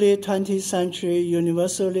early 20th century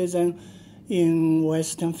universalism in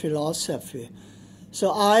Western philosophy.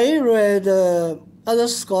 So I read other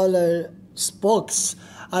scholars' books.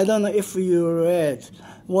 I don't know if you read.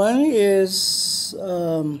 One is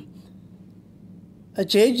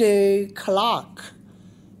J.J. Clark,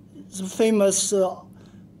 the famous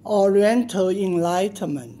Oriental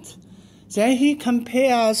Enlightenment. Then he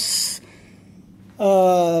compares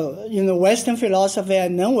Western philosophy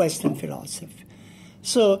and non-Western philosophy.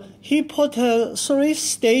 So he put 3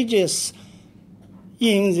 stages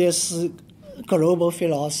in this global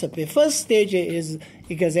philosophy. First stage is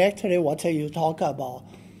exactly what you talk about,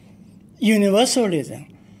 universalism.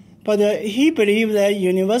 But he believed that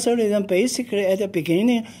universalism basically at the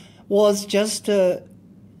beginning was just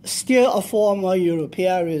still a form of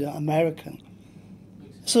Europeanism, American.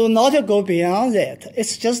 So not to go beyond that.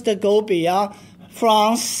 It's just to go beyond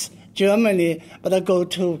France, Germany, but go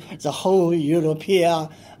to the whole European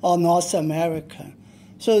or North America.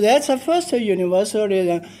 So that's the first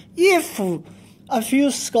universalism. If a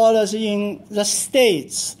few scholars in the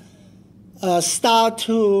States start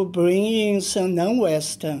to bring in some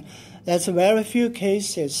non-Western, that's very few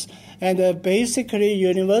cases. And basically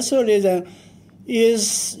universalism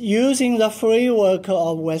is using the framework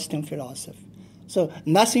of Western philosophy. So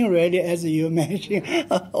nothing really, as you mentioned,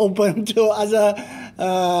 open to other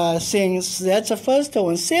things. That's the first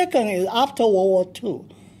one. Second is after World War II.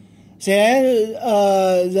 Then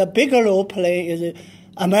the bigger role play is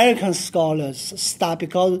American scholars start,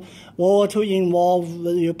 because World War II involved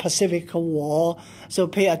the Pacific War, so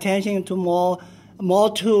pay attention to more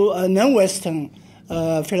to non-Western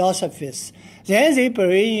philosophies. Then they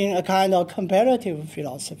bring in a kind of comparative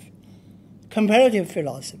philosophy. But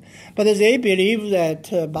they believe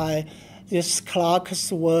that by this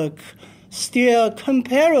Clark's work, still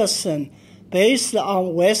comparison based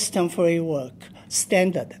on Western framework,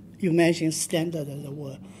 standard. You mentioned standard as a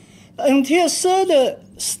word. Until third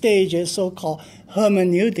stage, so-called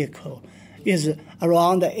hermeneutical, is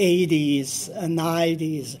around the 80s and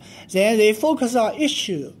 90s. Then they focus on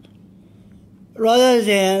issue rather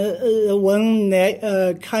than one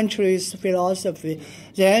country's philosophy.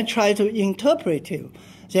 Then try to interpret it.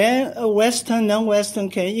 Then Western, non-Western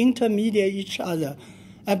can intermediate each other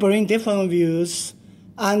and bring different views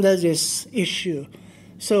under this issue.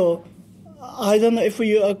 So I don't know if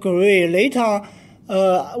you agree. Later,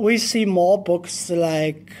 we see more books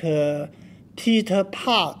like Peter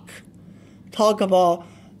Park talk about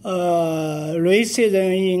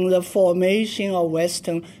racism in the formation of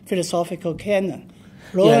Western philosophical canon.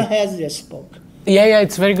 Roland has this book. Yeah,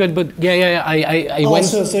 it's very good. But I went.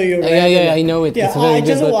 So you read it. I know it. Yeah, it's very I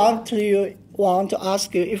just good, want to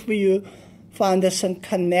ask you if you find some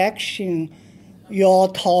connection, your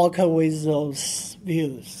talk with those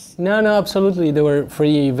views. No, absolutely. There were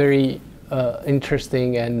 3 very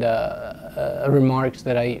interesting and remarks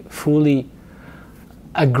that I fully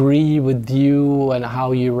agree with you and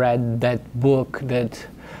how you read that book. That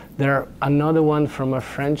there another one from a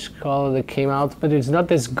French scholar that came out, but it's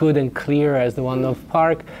not as good and clear as the one of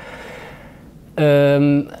Park.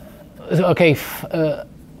 The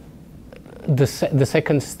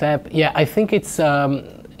second step, I think it's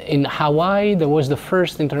in Hawaii, there was the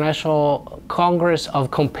first international congress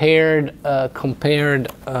of compared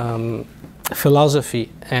philosophy.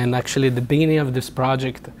 And actually, at the beginning of this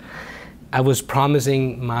project, I was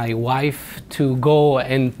promising my wife to go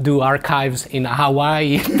and do archives in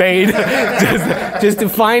Hawaii, paid just to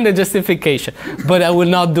find a justification. But I will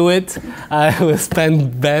not do it. I will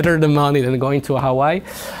spend better the money than going to Hawaii.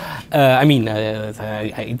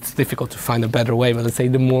 It's difficult to find a better way, but let's say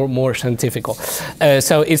the more scientific.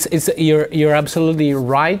 So you're absolutely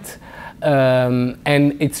right,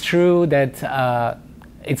 and it's true that.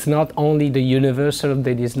 It's not only the universal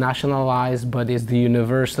that is nationalized, but it's the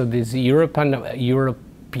universal that is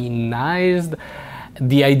Europeanized.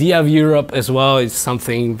 The idea of Europe as well is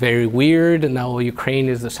something very weird. Now Ukraine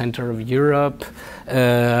is the center of Europe.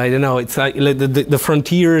 I don't know, it's like the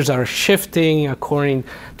frontiers are shifting according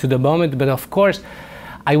to the moment. But of course,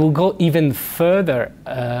 I will go even further.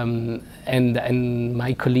 And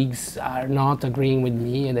my colleagues are not agreeing with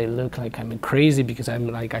me, and they look like I'm crazy because I'm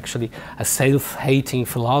like actually a self-hating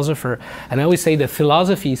philosopher. And I always say that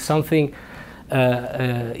philosophy is something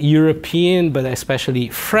European, but especially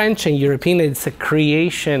French and European. It's a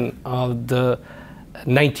creation of the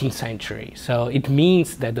 19th century. So it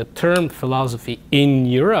means that the term philosophy in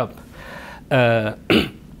Europe, a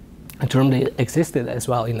term that existed as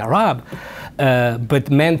well in Arab,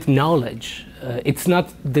 but meant knowledge. It's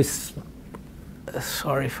not this.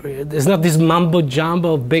 There's not this mumbo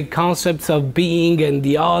jumbo of big concepts of being and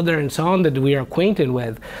the other and so on that we are acquainted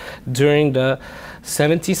with during the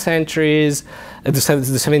 17th centuries, the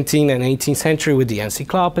 17th and 18th century with the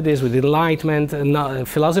encyclopedias, with the Enlightenment.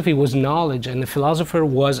 Philosophy was knowledge, and the philosopher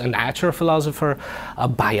was a natural philosopher, a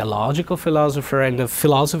biological philosopher, and the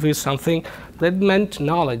philosophy is something that meant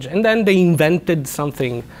knowledge. And then they invented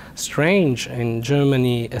something strange in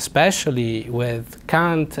Germany, especially with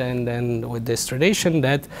Kant and then with this tradition,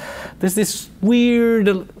 that there's this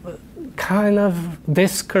weird kind of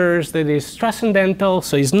discourse that is transcendental,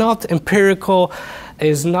 so it's not empirical,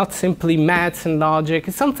 it's not simply maths and logic,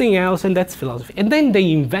 it's something else, and that's philosophy. And then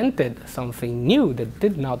they invented something new that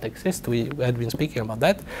did not exist. We had been speaking about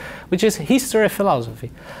that, which is history of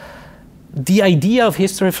philosophy. The idea of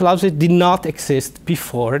history of philosophy did not exist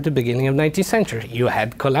before the beginning of the 19th century. You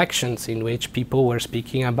had collections in which people were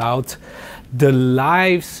speaking about the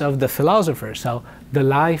lives of the philosophers, so the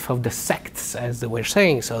life of the sects, as they were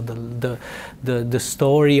saying, so the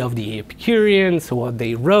story of the Epicureans, what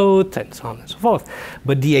they wrote, and so on and so forth.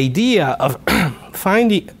 But the idea of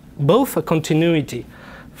finding both a continuity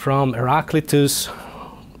from Heraclitus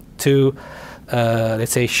to,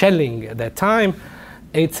 let's say, Schelling at that time,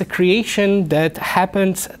 it's a creation that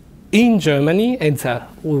happens in Germany. It's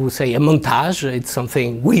we would say a montage. It's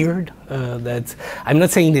something weird that I'm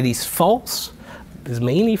not saying that it's false. It's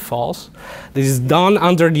mainly false. This is done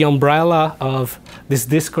under the umbrella of this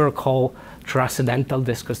discourse called transcendental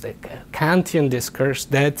discourse, the Kantian discourse,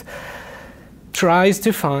 that tries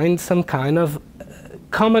to find some kind of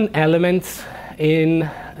common elements in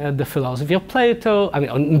the philosophy of Plato,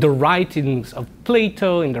 in the writings of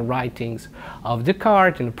Plato, in the writings of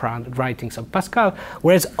Descartes, in the writings of Pascal,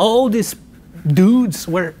 whereas all these dudes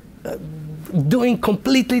were doing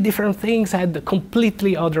completely different things, had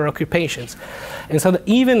completely other occupations. And so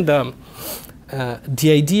even the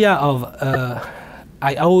idea of,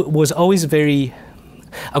 I was always very,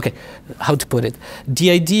 okay, how to put it? The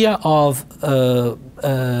idea of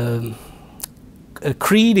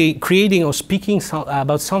creating or speaking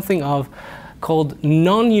about something called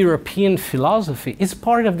non-European philosophy is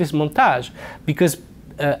part of this montage, because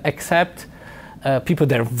except people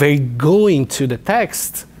that are very going to the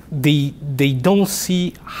text, they don't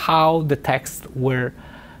see how the text were,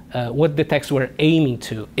 what the texts were aiming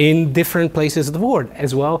to in different places of the world.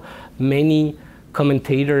 As well, many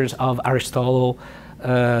commentators of Aristotle,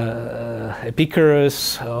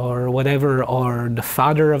 Epicurus or whatever, or the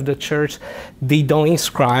father of the church, they don't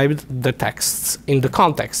inscribe the texts in the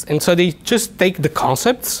context. And so they just take the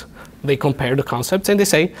concepts, they compare the concepts, and they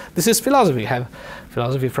say, this is philosophy. We have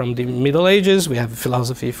philosophy from the Middle Ages, we have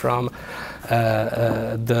philosophy from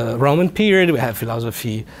the Roman period, we have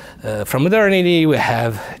philosophy from modernity, we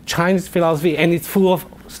have Chinese philosophy, and it's full of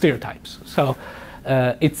stereotypes. So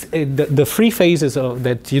the three phases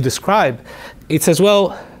that you describe, it's as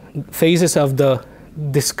well phases of the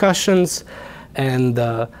discussions and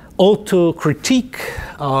auto-critique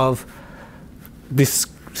of this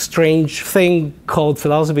strange thing called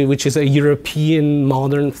philosophy, which is a European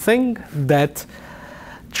modern thing that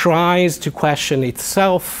tries to question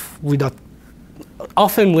itself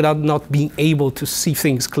often without not being able to see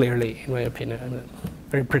things clearly, in my opinion.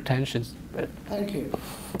 Very pretentious. But Thank you.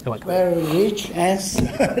 Very rich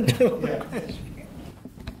answer to my question.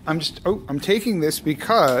 I'm taking this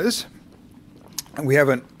because we have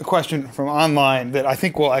a question from online that I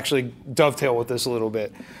think will actually dovetail with this a little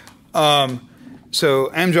bit. So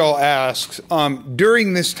Amjal asks,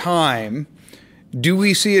 during this time, do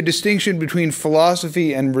we see a distinction between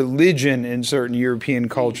philosophy and religion in certain European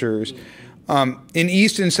cultures? In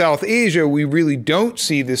East and South Asia, we really don't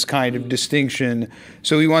see this kind of distinction.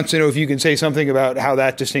 So he wants to know if you can say something about how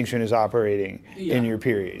that distinction is operating in your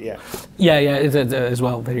period. Yeah, it's as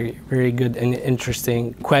well very, very good and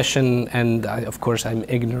interesting question. And of course, I'm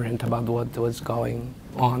ignorant about what was going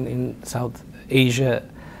on in South Asia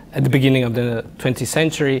at the beginning of the 20th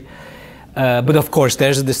century. But of course,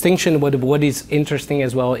 there's a distinction. What is interesting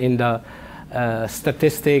as well in the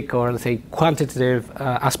statistic or let's say quantitative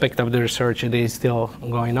aspect of the research that is still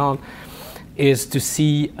going on is to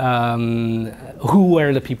see who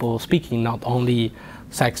were the people speaking, not only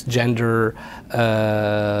sex, gender,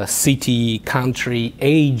 city, country,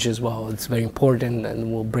 age as well. It's very important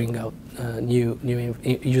and will bring out new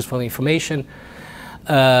useful information.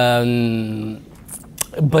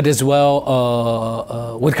 But as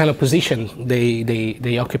well, what kind of position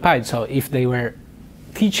they occupied. So if they were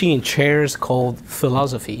teaching in chairs called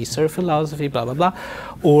philosophy, Eastern philosophy, blah, blah, blah,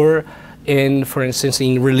 or in, for instance,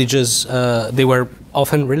 in religious, they were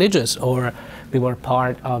often religious, or they were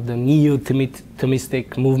part of the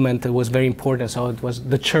neo-Thomistic movement that was very important. So it was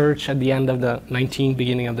the church at the end of the 19th,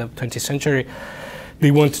 beginning of the 20th century.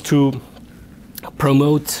 They wanted to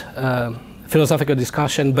promote philosophical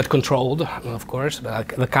discussion, but controlled, of course, by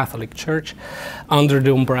the Catholic Church, under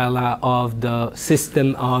the umbrella of the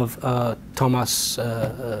system of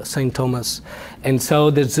Saint Thomas. And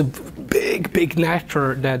so there's a big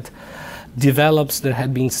network that develops, that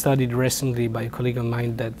had been studied recently by a colleague of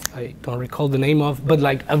mine that I don't recall the name of, but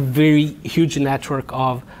like a very huge network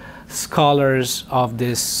of scholars of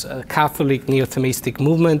this Catholic neo-Thomistic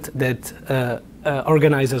movement that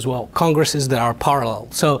organize as well congresses that are parallel.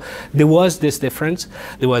 So there was this difference.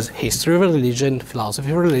 There was history of religion, philosophy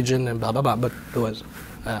of religion, and blah, blah, blah, but there was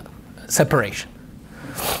separation.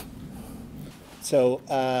 So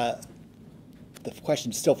the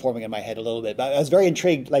question's still forming in my head a little bit, but I was very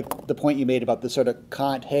intrigued, like the point you made about the sort of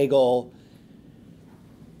Kant, Hegel,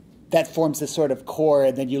 that forms this sort of core,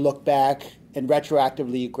 and then you look back and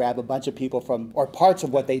retroactively you grab a bunch of people from, or parts of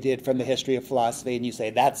what they did from the history of philosophy, and you say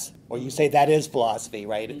that's, or you say that is philosophy,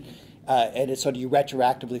 right? And it's sort of you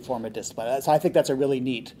retroactively form a discipline. So I think that's a really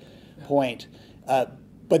neat point. But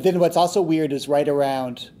then what's also weird is right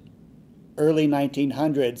around early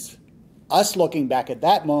 1900s, us looking back at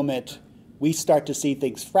that moment, we start to see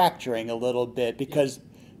things fracturing a little bit because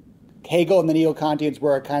Hegel and the Neo-Kantians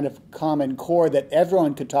were a kind of common core that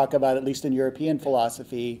everyone could talk about, at least in European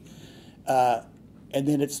philosophy. And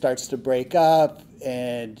then it starts to break up,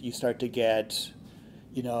 and you start to get,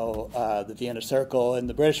 the Vienna Circle and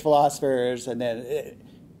the British philosophers, and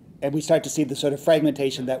we start to see the sort of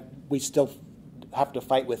fragmentation that we still have to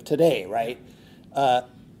fight with today, right?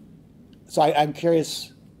 So I'm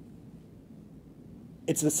curious.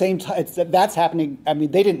 It's the same time. That's happening. I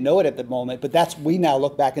mean, they didn't know it at the moment, but we now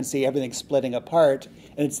look back and see everything splitting apart,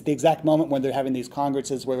 and it's the exact moment when they're having these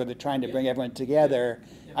congresses where they're trying to bring everyone together.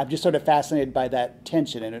 I'm just sort of fascinated by that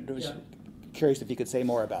tension, and it was curious if you could say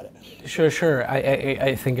more about it. Sure.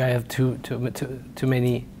 I think I have too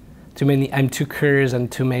many. I'm too curious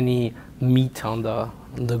and too many meat on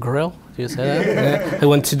the grill. Do you say that? I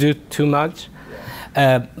want to do too much.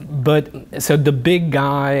 But so the big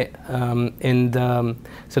guy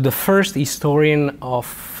so the first historian of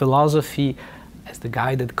philosophy is the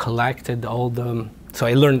guy that collected all the. So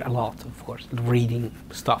I learned a lot, of course, reading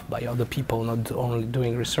stuff by other people, not only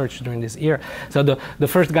doing research during this year. So the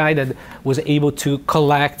first guy that was able to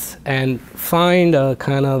collect and find a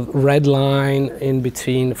kind of red line in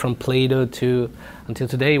between from Plato to until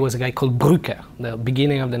today was a guy called Brücke, the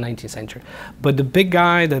beginning of the 19th century. But the big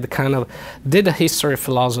guy that kind of did a history of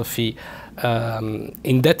philosophy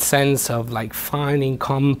in that sense of like finding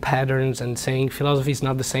common patterns and saying philosophy is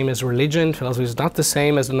not the same as religion, philosophy is not the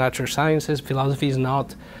same as the natural sciences, philosophy is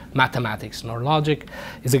not mathematics nor logic,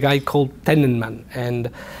 is a guy called Tenenmann. And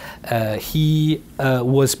he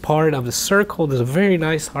was part of the circle. There's a very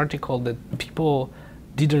nice article that people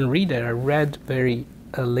didn't read that I read very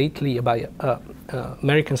lately by an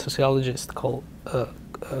American sociologist called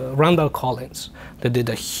Randall Collins that did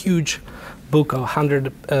a huge book of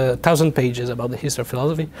 100,000 pages about the history of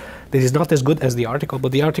philosophy. This is not as good as the article,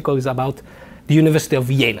 but the article is about the University of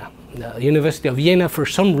Vienna. The University of Vienna, for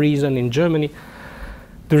some reason in Germany,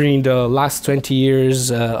 during the last 20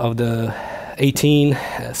 years of the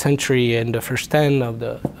 18th century and the first 10 of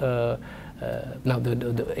the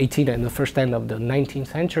the 18th and the first 10 of the 19th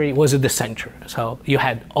century was at the center. So you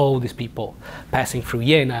had all these people passing through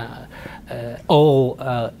Jena, all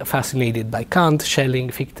fascinated by Kant, Schelling,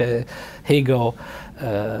 Fichte, Hegel,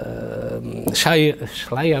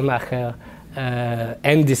 Schleiermacher,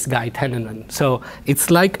 and this guy Tennemann. So it's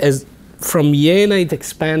like as from Jena it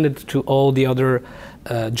expanded to all the other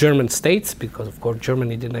German states, because of course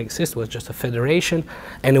Germany didn't exist, it was just a federation,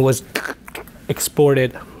 and it was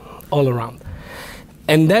exported all around.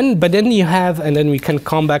 And then, but then you have, and then we can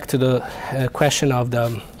come back to the question of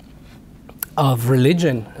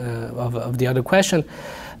religion, of the other question,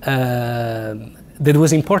 that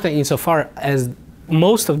was important insofar as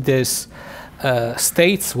most of these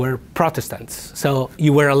states were Protestants. So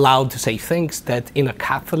you were allowed to say things that in a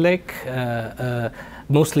Catholic,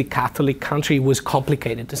 mostly Catholic country was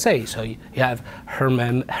complicated to say. So you have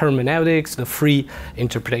hermeneutics, the free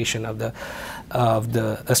interpretation of the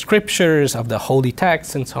scriptures, of the holy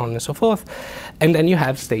texts, and so on and so forth. And then you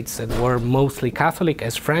have states that were mostly Catholic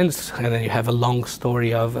as France, and then you have a long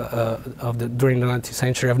story of during the 19th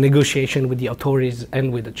century of negotiation with the authorities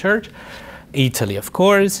and with the church. Italy, of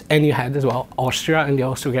course, and you had as well Austria and the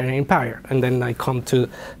Austro-Hungarian Empire. And then I come to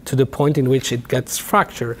the point in which it gets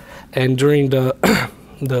fractured. And during the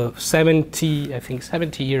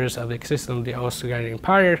 70 years of existence of the Austro-Hungarian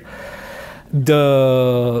Empire,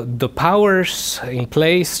 the powers in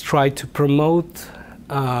place tried to promote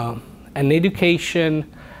an education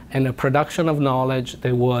and a production of knowledge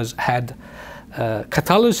that had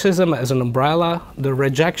Catholicism as an umbrella, the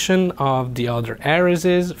rejection of the other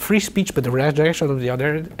heresies, free speech, but the rejection of the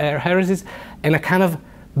other heresies, and a kind of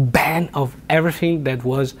ban of everything that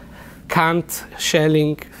was Kant,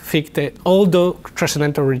 Schelling, Fichte, all the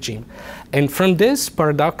transcendental regime. And from this,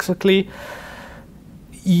 paradoxically,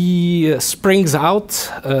 he springs out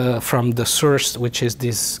from the source, which is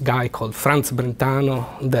this guy called Franz Brentano,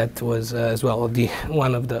 that was as well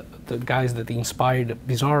one of the guys that inspired,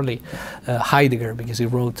 bizarrely, Heidegger, because he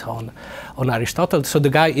wrote on Aristotle. So the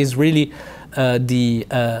guy is really the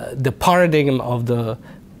paradigm of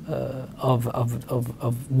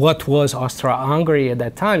what was Austro-Hungary at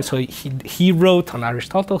that time. So he wrote on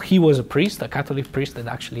Aristotle. He was a priest, a Catholic priest that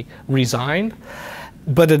actually resigned.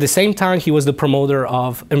 But at the same time, he was the promoter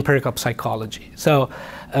of empirical psychology. So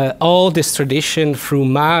all this tradition through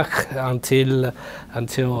Mach until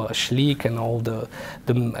Schlick and all the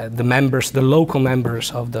members, the local members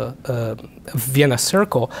of the Vienna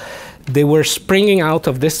Circle, they were springing out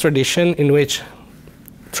of this tradition in which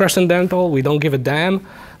transcendental, we don't give a damn,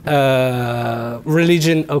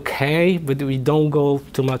 religion, okay, but we don't go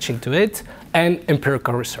too much into it, and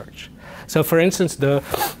empirical research. So for instance, the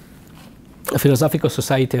Philosophical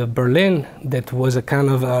Society of Berlin, that was a kind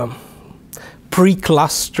of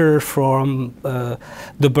pre-cluster from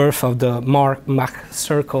the birth of the Mach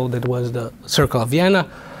Circle, that was the Circle of Vienna.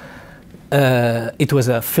 It was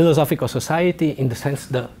a philosophical society in the sense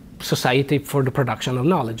the society for the production of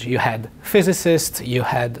knowledge. You had physicists, you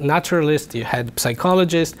had naturalists, you had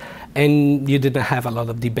psychologists, and you didn't have a lot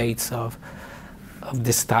of debates of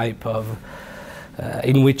this type of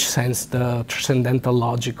in which sense the transcendental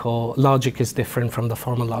logic is different from the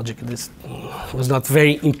formal logic. This was not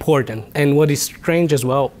very important. And what is strange as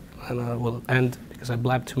well, and I will end because I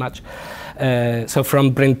blabbed too much. So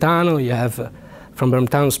from Brentano, you have, from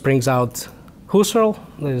Brentano springs out Husserl,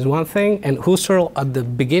 that is one thing. And Husserl at the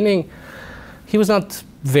beginning, he was not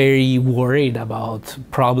very worried about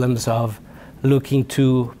problems of looking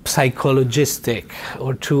too psychologistic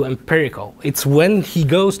or too empirical. It's when he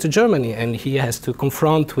goes to Germany and he has to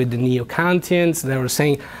confront with the neo-Kantians. They were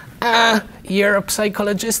saying, you're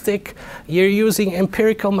psychologistic, you're using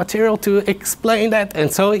empirical material to explain that,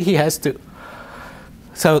 and so he has to.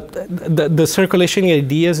 So the circulation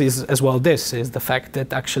ideas is as well this, is the fact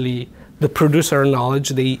that actually the producer of knowledge,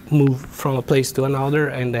 they move from a place to another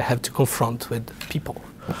and they have to confront with people,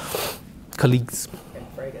 colleagues.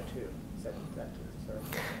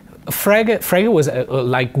 Frege was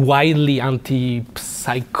like widely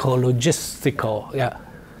anti-psychologistical, yeah,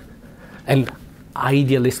 and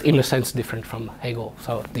idealist in a sense different from Hegel.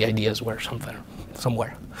 So the ideas were somewhere.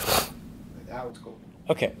 That was cool.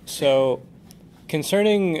 Okay, so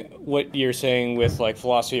concerning what you're saying with like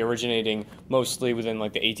philosophy originating mostly within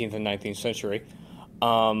like the 18th and 19th century,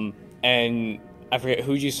 and I forget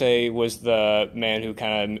who'd you say was the man who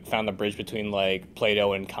kind of found the bridge between like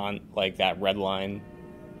Plato and Kant, like that red line.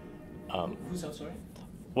 Who's that, sorry?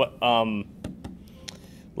 What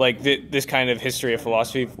like this kind of history of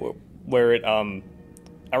philosophy where it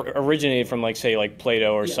originated from like say like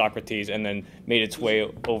Plato or Socrates, and then made its way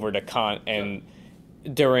over to Kant, and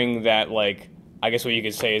during that, like, I guess what you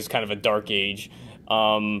could say is kind of a dark age,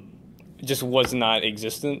 just was not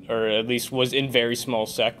existent, or at least was in very small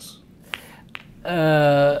sects?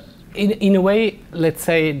 In a way, let's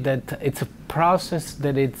say that it's a process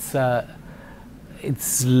that it's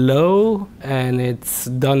slow, and it's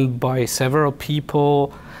done by several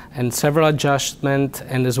people and several adjustments,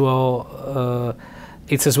 and as well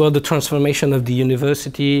it's as well the transformation of the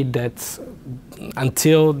university that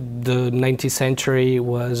until the 19th century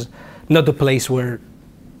was not the place where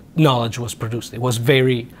knowledge was produced. It was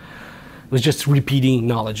just repeating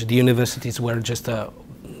knowledge. The universities were just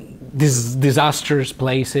these disastrous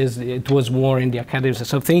places. It was more in the academies.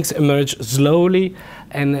 So things emerged slowly,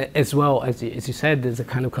 and as well, as you said, there's a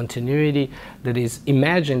kind of continuity that is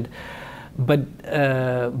imagined. But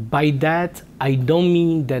by that, I don't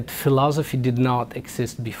mean that philosophy did not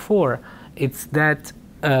exist before. It's that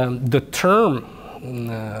the term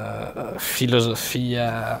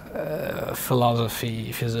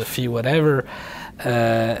philosophy, whatever,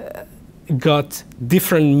 got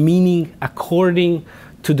different meaning according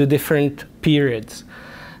to the different periods.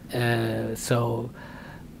 So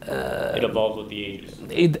it evolves with the ages.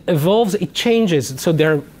 It evolves, it changes. So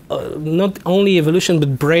there are not only evolution,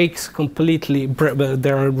 but breaks completely.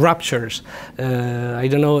 There are ruptures. I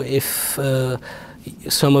don't know if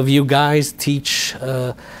some of you guys teach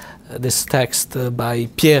this text by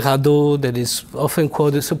Pierre Hadot that is often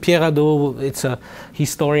quoted. So Pierre Hadot, it's a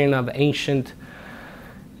historian of ancient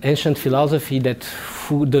philosophy that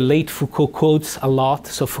the late Foucault quotes a lot.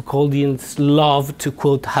 So Foucauldians love to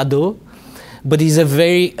quote Hadot, but he's a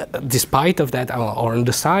very, despite of that, or on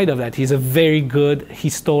the side of that, he's a very good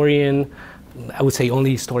historian. I would say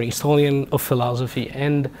only historian of philosophy.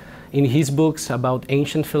 And in his books about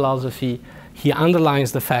ancient philosophy, he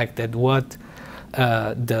underlines the fact that what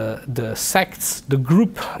the sects, the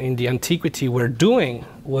group in the antiquity were doing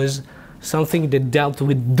was something that dealt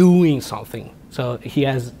with doing something. So he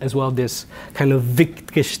has as well this kind of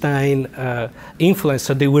Wittgenstein influence.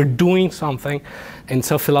 So they were doing something, and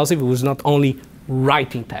so philosophy was not only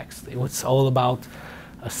writing text. It was all about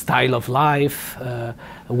a style of life.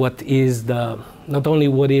 What is not only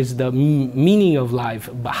what is the meaning of life,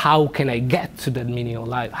 but how can I get to that meaning of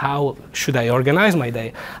life? How should I organize my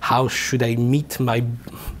day? How should I meet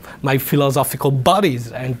my philosophical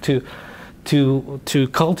buddies, and to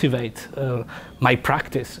cultivate my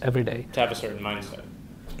practice every day. To have a certain mindset.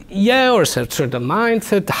 Yeah, or a certain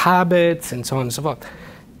mindset, habits, and so on and so forth.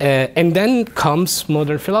 And then comes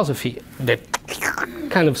modern philosophy that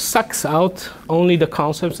kind of sucks out only the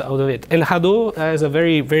concepts out of it. And Hadot has a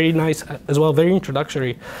very, very nice, as well, very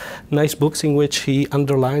introductory, nice books in which he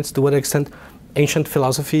underlines to what extent ancient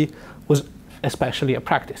philosophy was especially a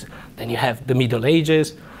practice. Then you have the Middle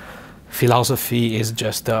Ages. Philosophy is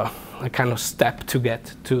just a kind of step to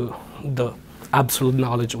get to the absolute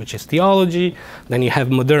knowledge, which is theology. Then you have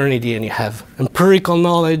modernity, and you have empirical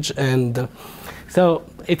knowledge, and so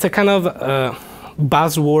it's a kind of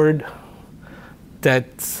buzzword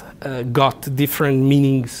that got different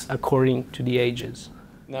meanings according to the ages.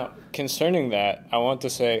 Now, concerning that, I want to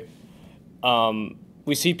say,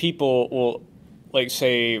 we see people, well, like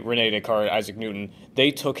say Rene Descartes, Isaac Newton,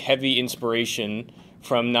 they took heavy inspiration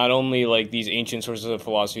from not only like these ancient sources of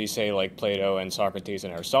philosophy, say like Plato and Socrates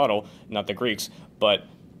and Aristotle, not the Greeks, but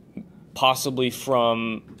possibly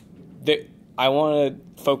from I want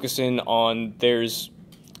to focus in on, there's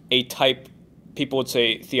a type, people would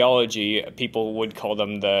say theology, people would call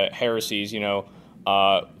them the heresies,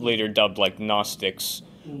 later dubbed like Gnostics,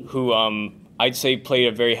 who I'd say played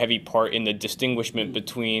a very heavy part in the distinguishment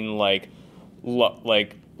between like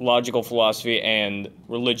logical philosophy and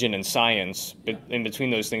religion and science, in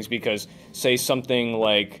between those things, because say something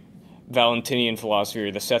like Valentinian philosophy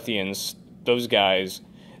or the Sethians, those guys,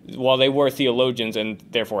 while they were theologians and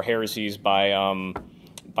therefore heresies by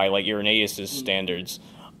like Irenaeus' standards,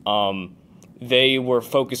 they were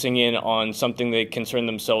focusing in on something that concerned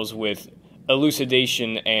themselves with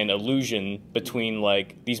elucidation and illusion between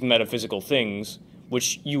like these metaphysical things,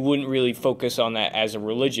 which you wouldn't really focus on that as a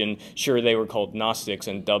religion. Sure, they were called Gnostics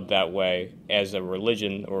and dubbed that way as a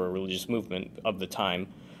religion or a religious movement of the time,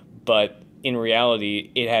 but in reality,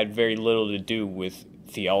 it had very little to do with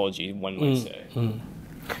theology, one might say.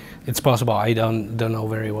 It's possible. I don't know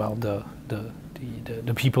very well the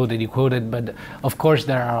people that you quoted, but of course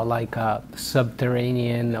there are like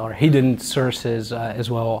subterranean or hidden sources as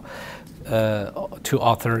well to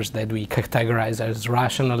authors that we categorize as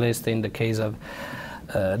rationalists. In the case of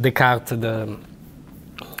Descartes,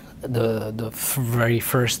 the very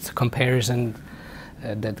first comparison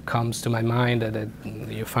that comes to my mind, that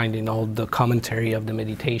you find in all the commentary of the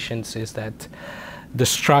meditations, is that the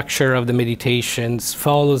structure of the meditations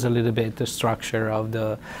follows a little bit the structure of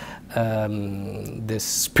the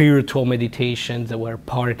spiritual meditations that were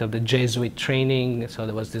part of the Jesuit training. So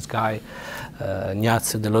there was this guy,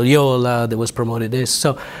 Ignazio de Loyola, that was promoted this.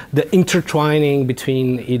 So the intertwining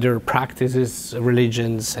between either practices,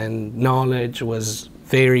 religions, and knowledge was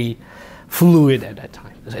very fluid at that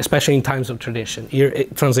time, especially in times of transition,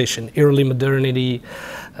 early modernity,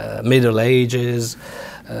 Middle Ages,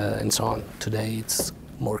 and so on. Today it's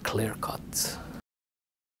more clear-cut.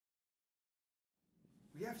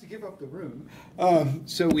 We have to give up the room,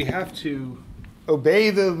 so we have to obey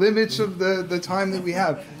the limits of the time that we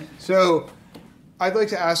have. So I'd like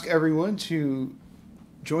to ask everyone to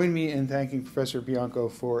join me in thanking Professor Bianco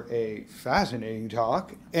for a fascinating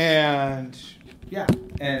talk, and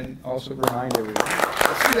also remind everyone.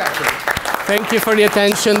 Let's do that, please. Thank you for the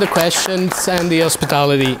attention, the questions, and the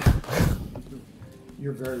hospitality.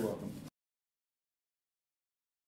 You're very welcome.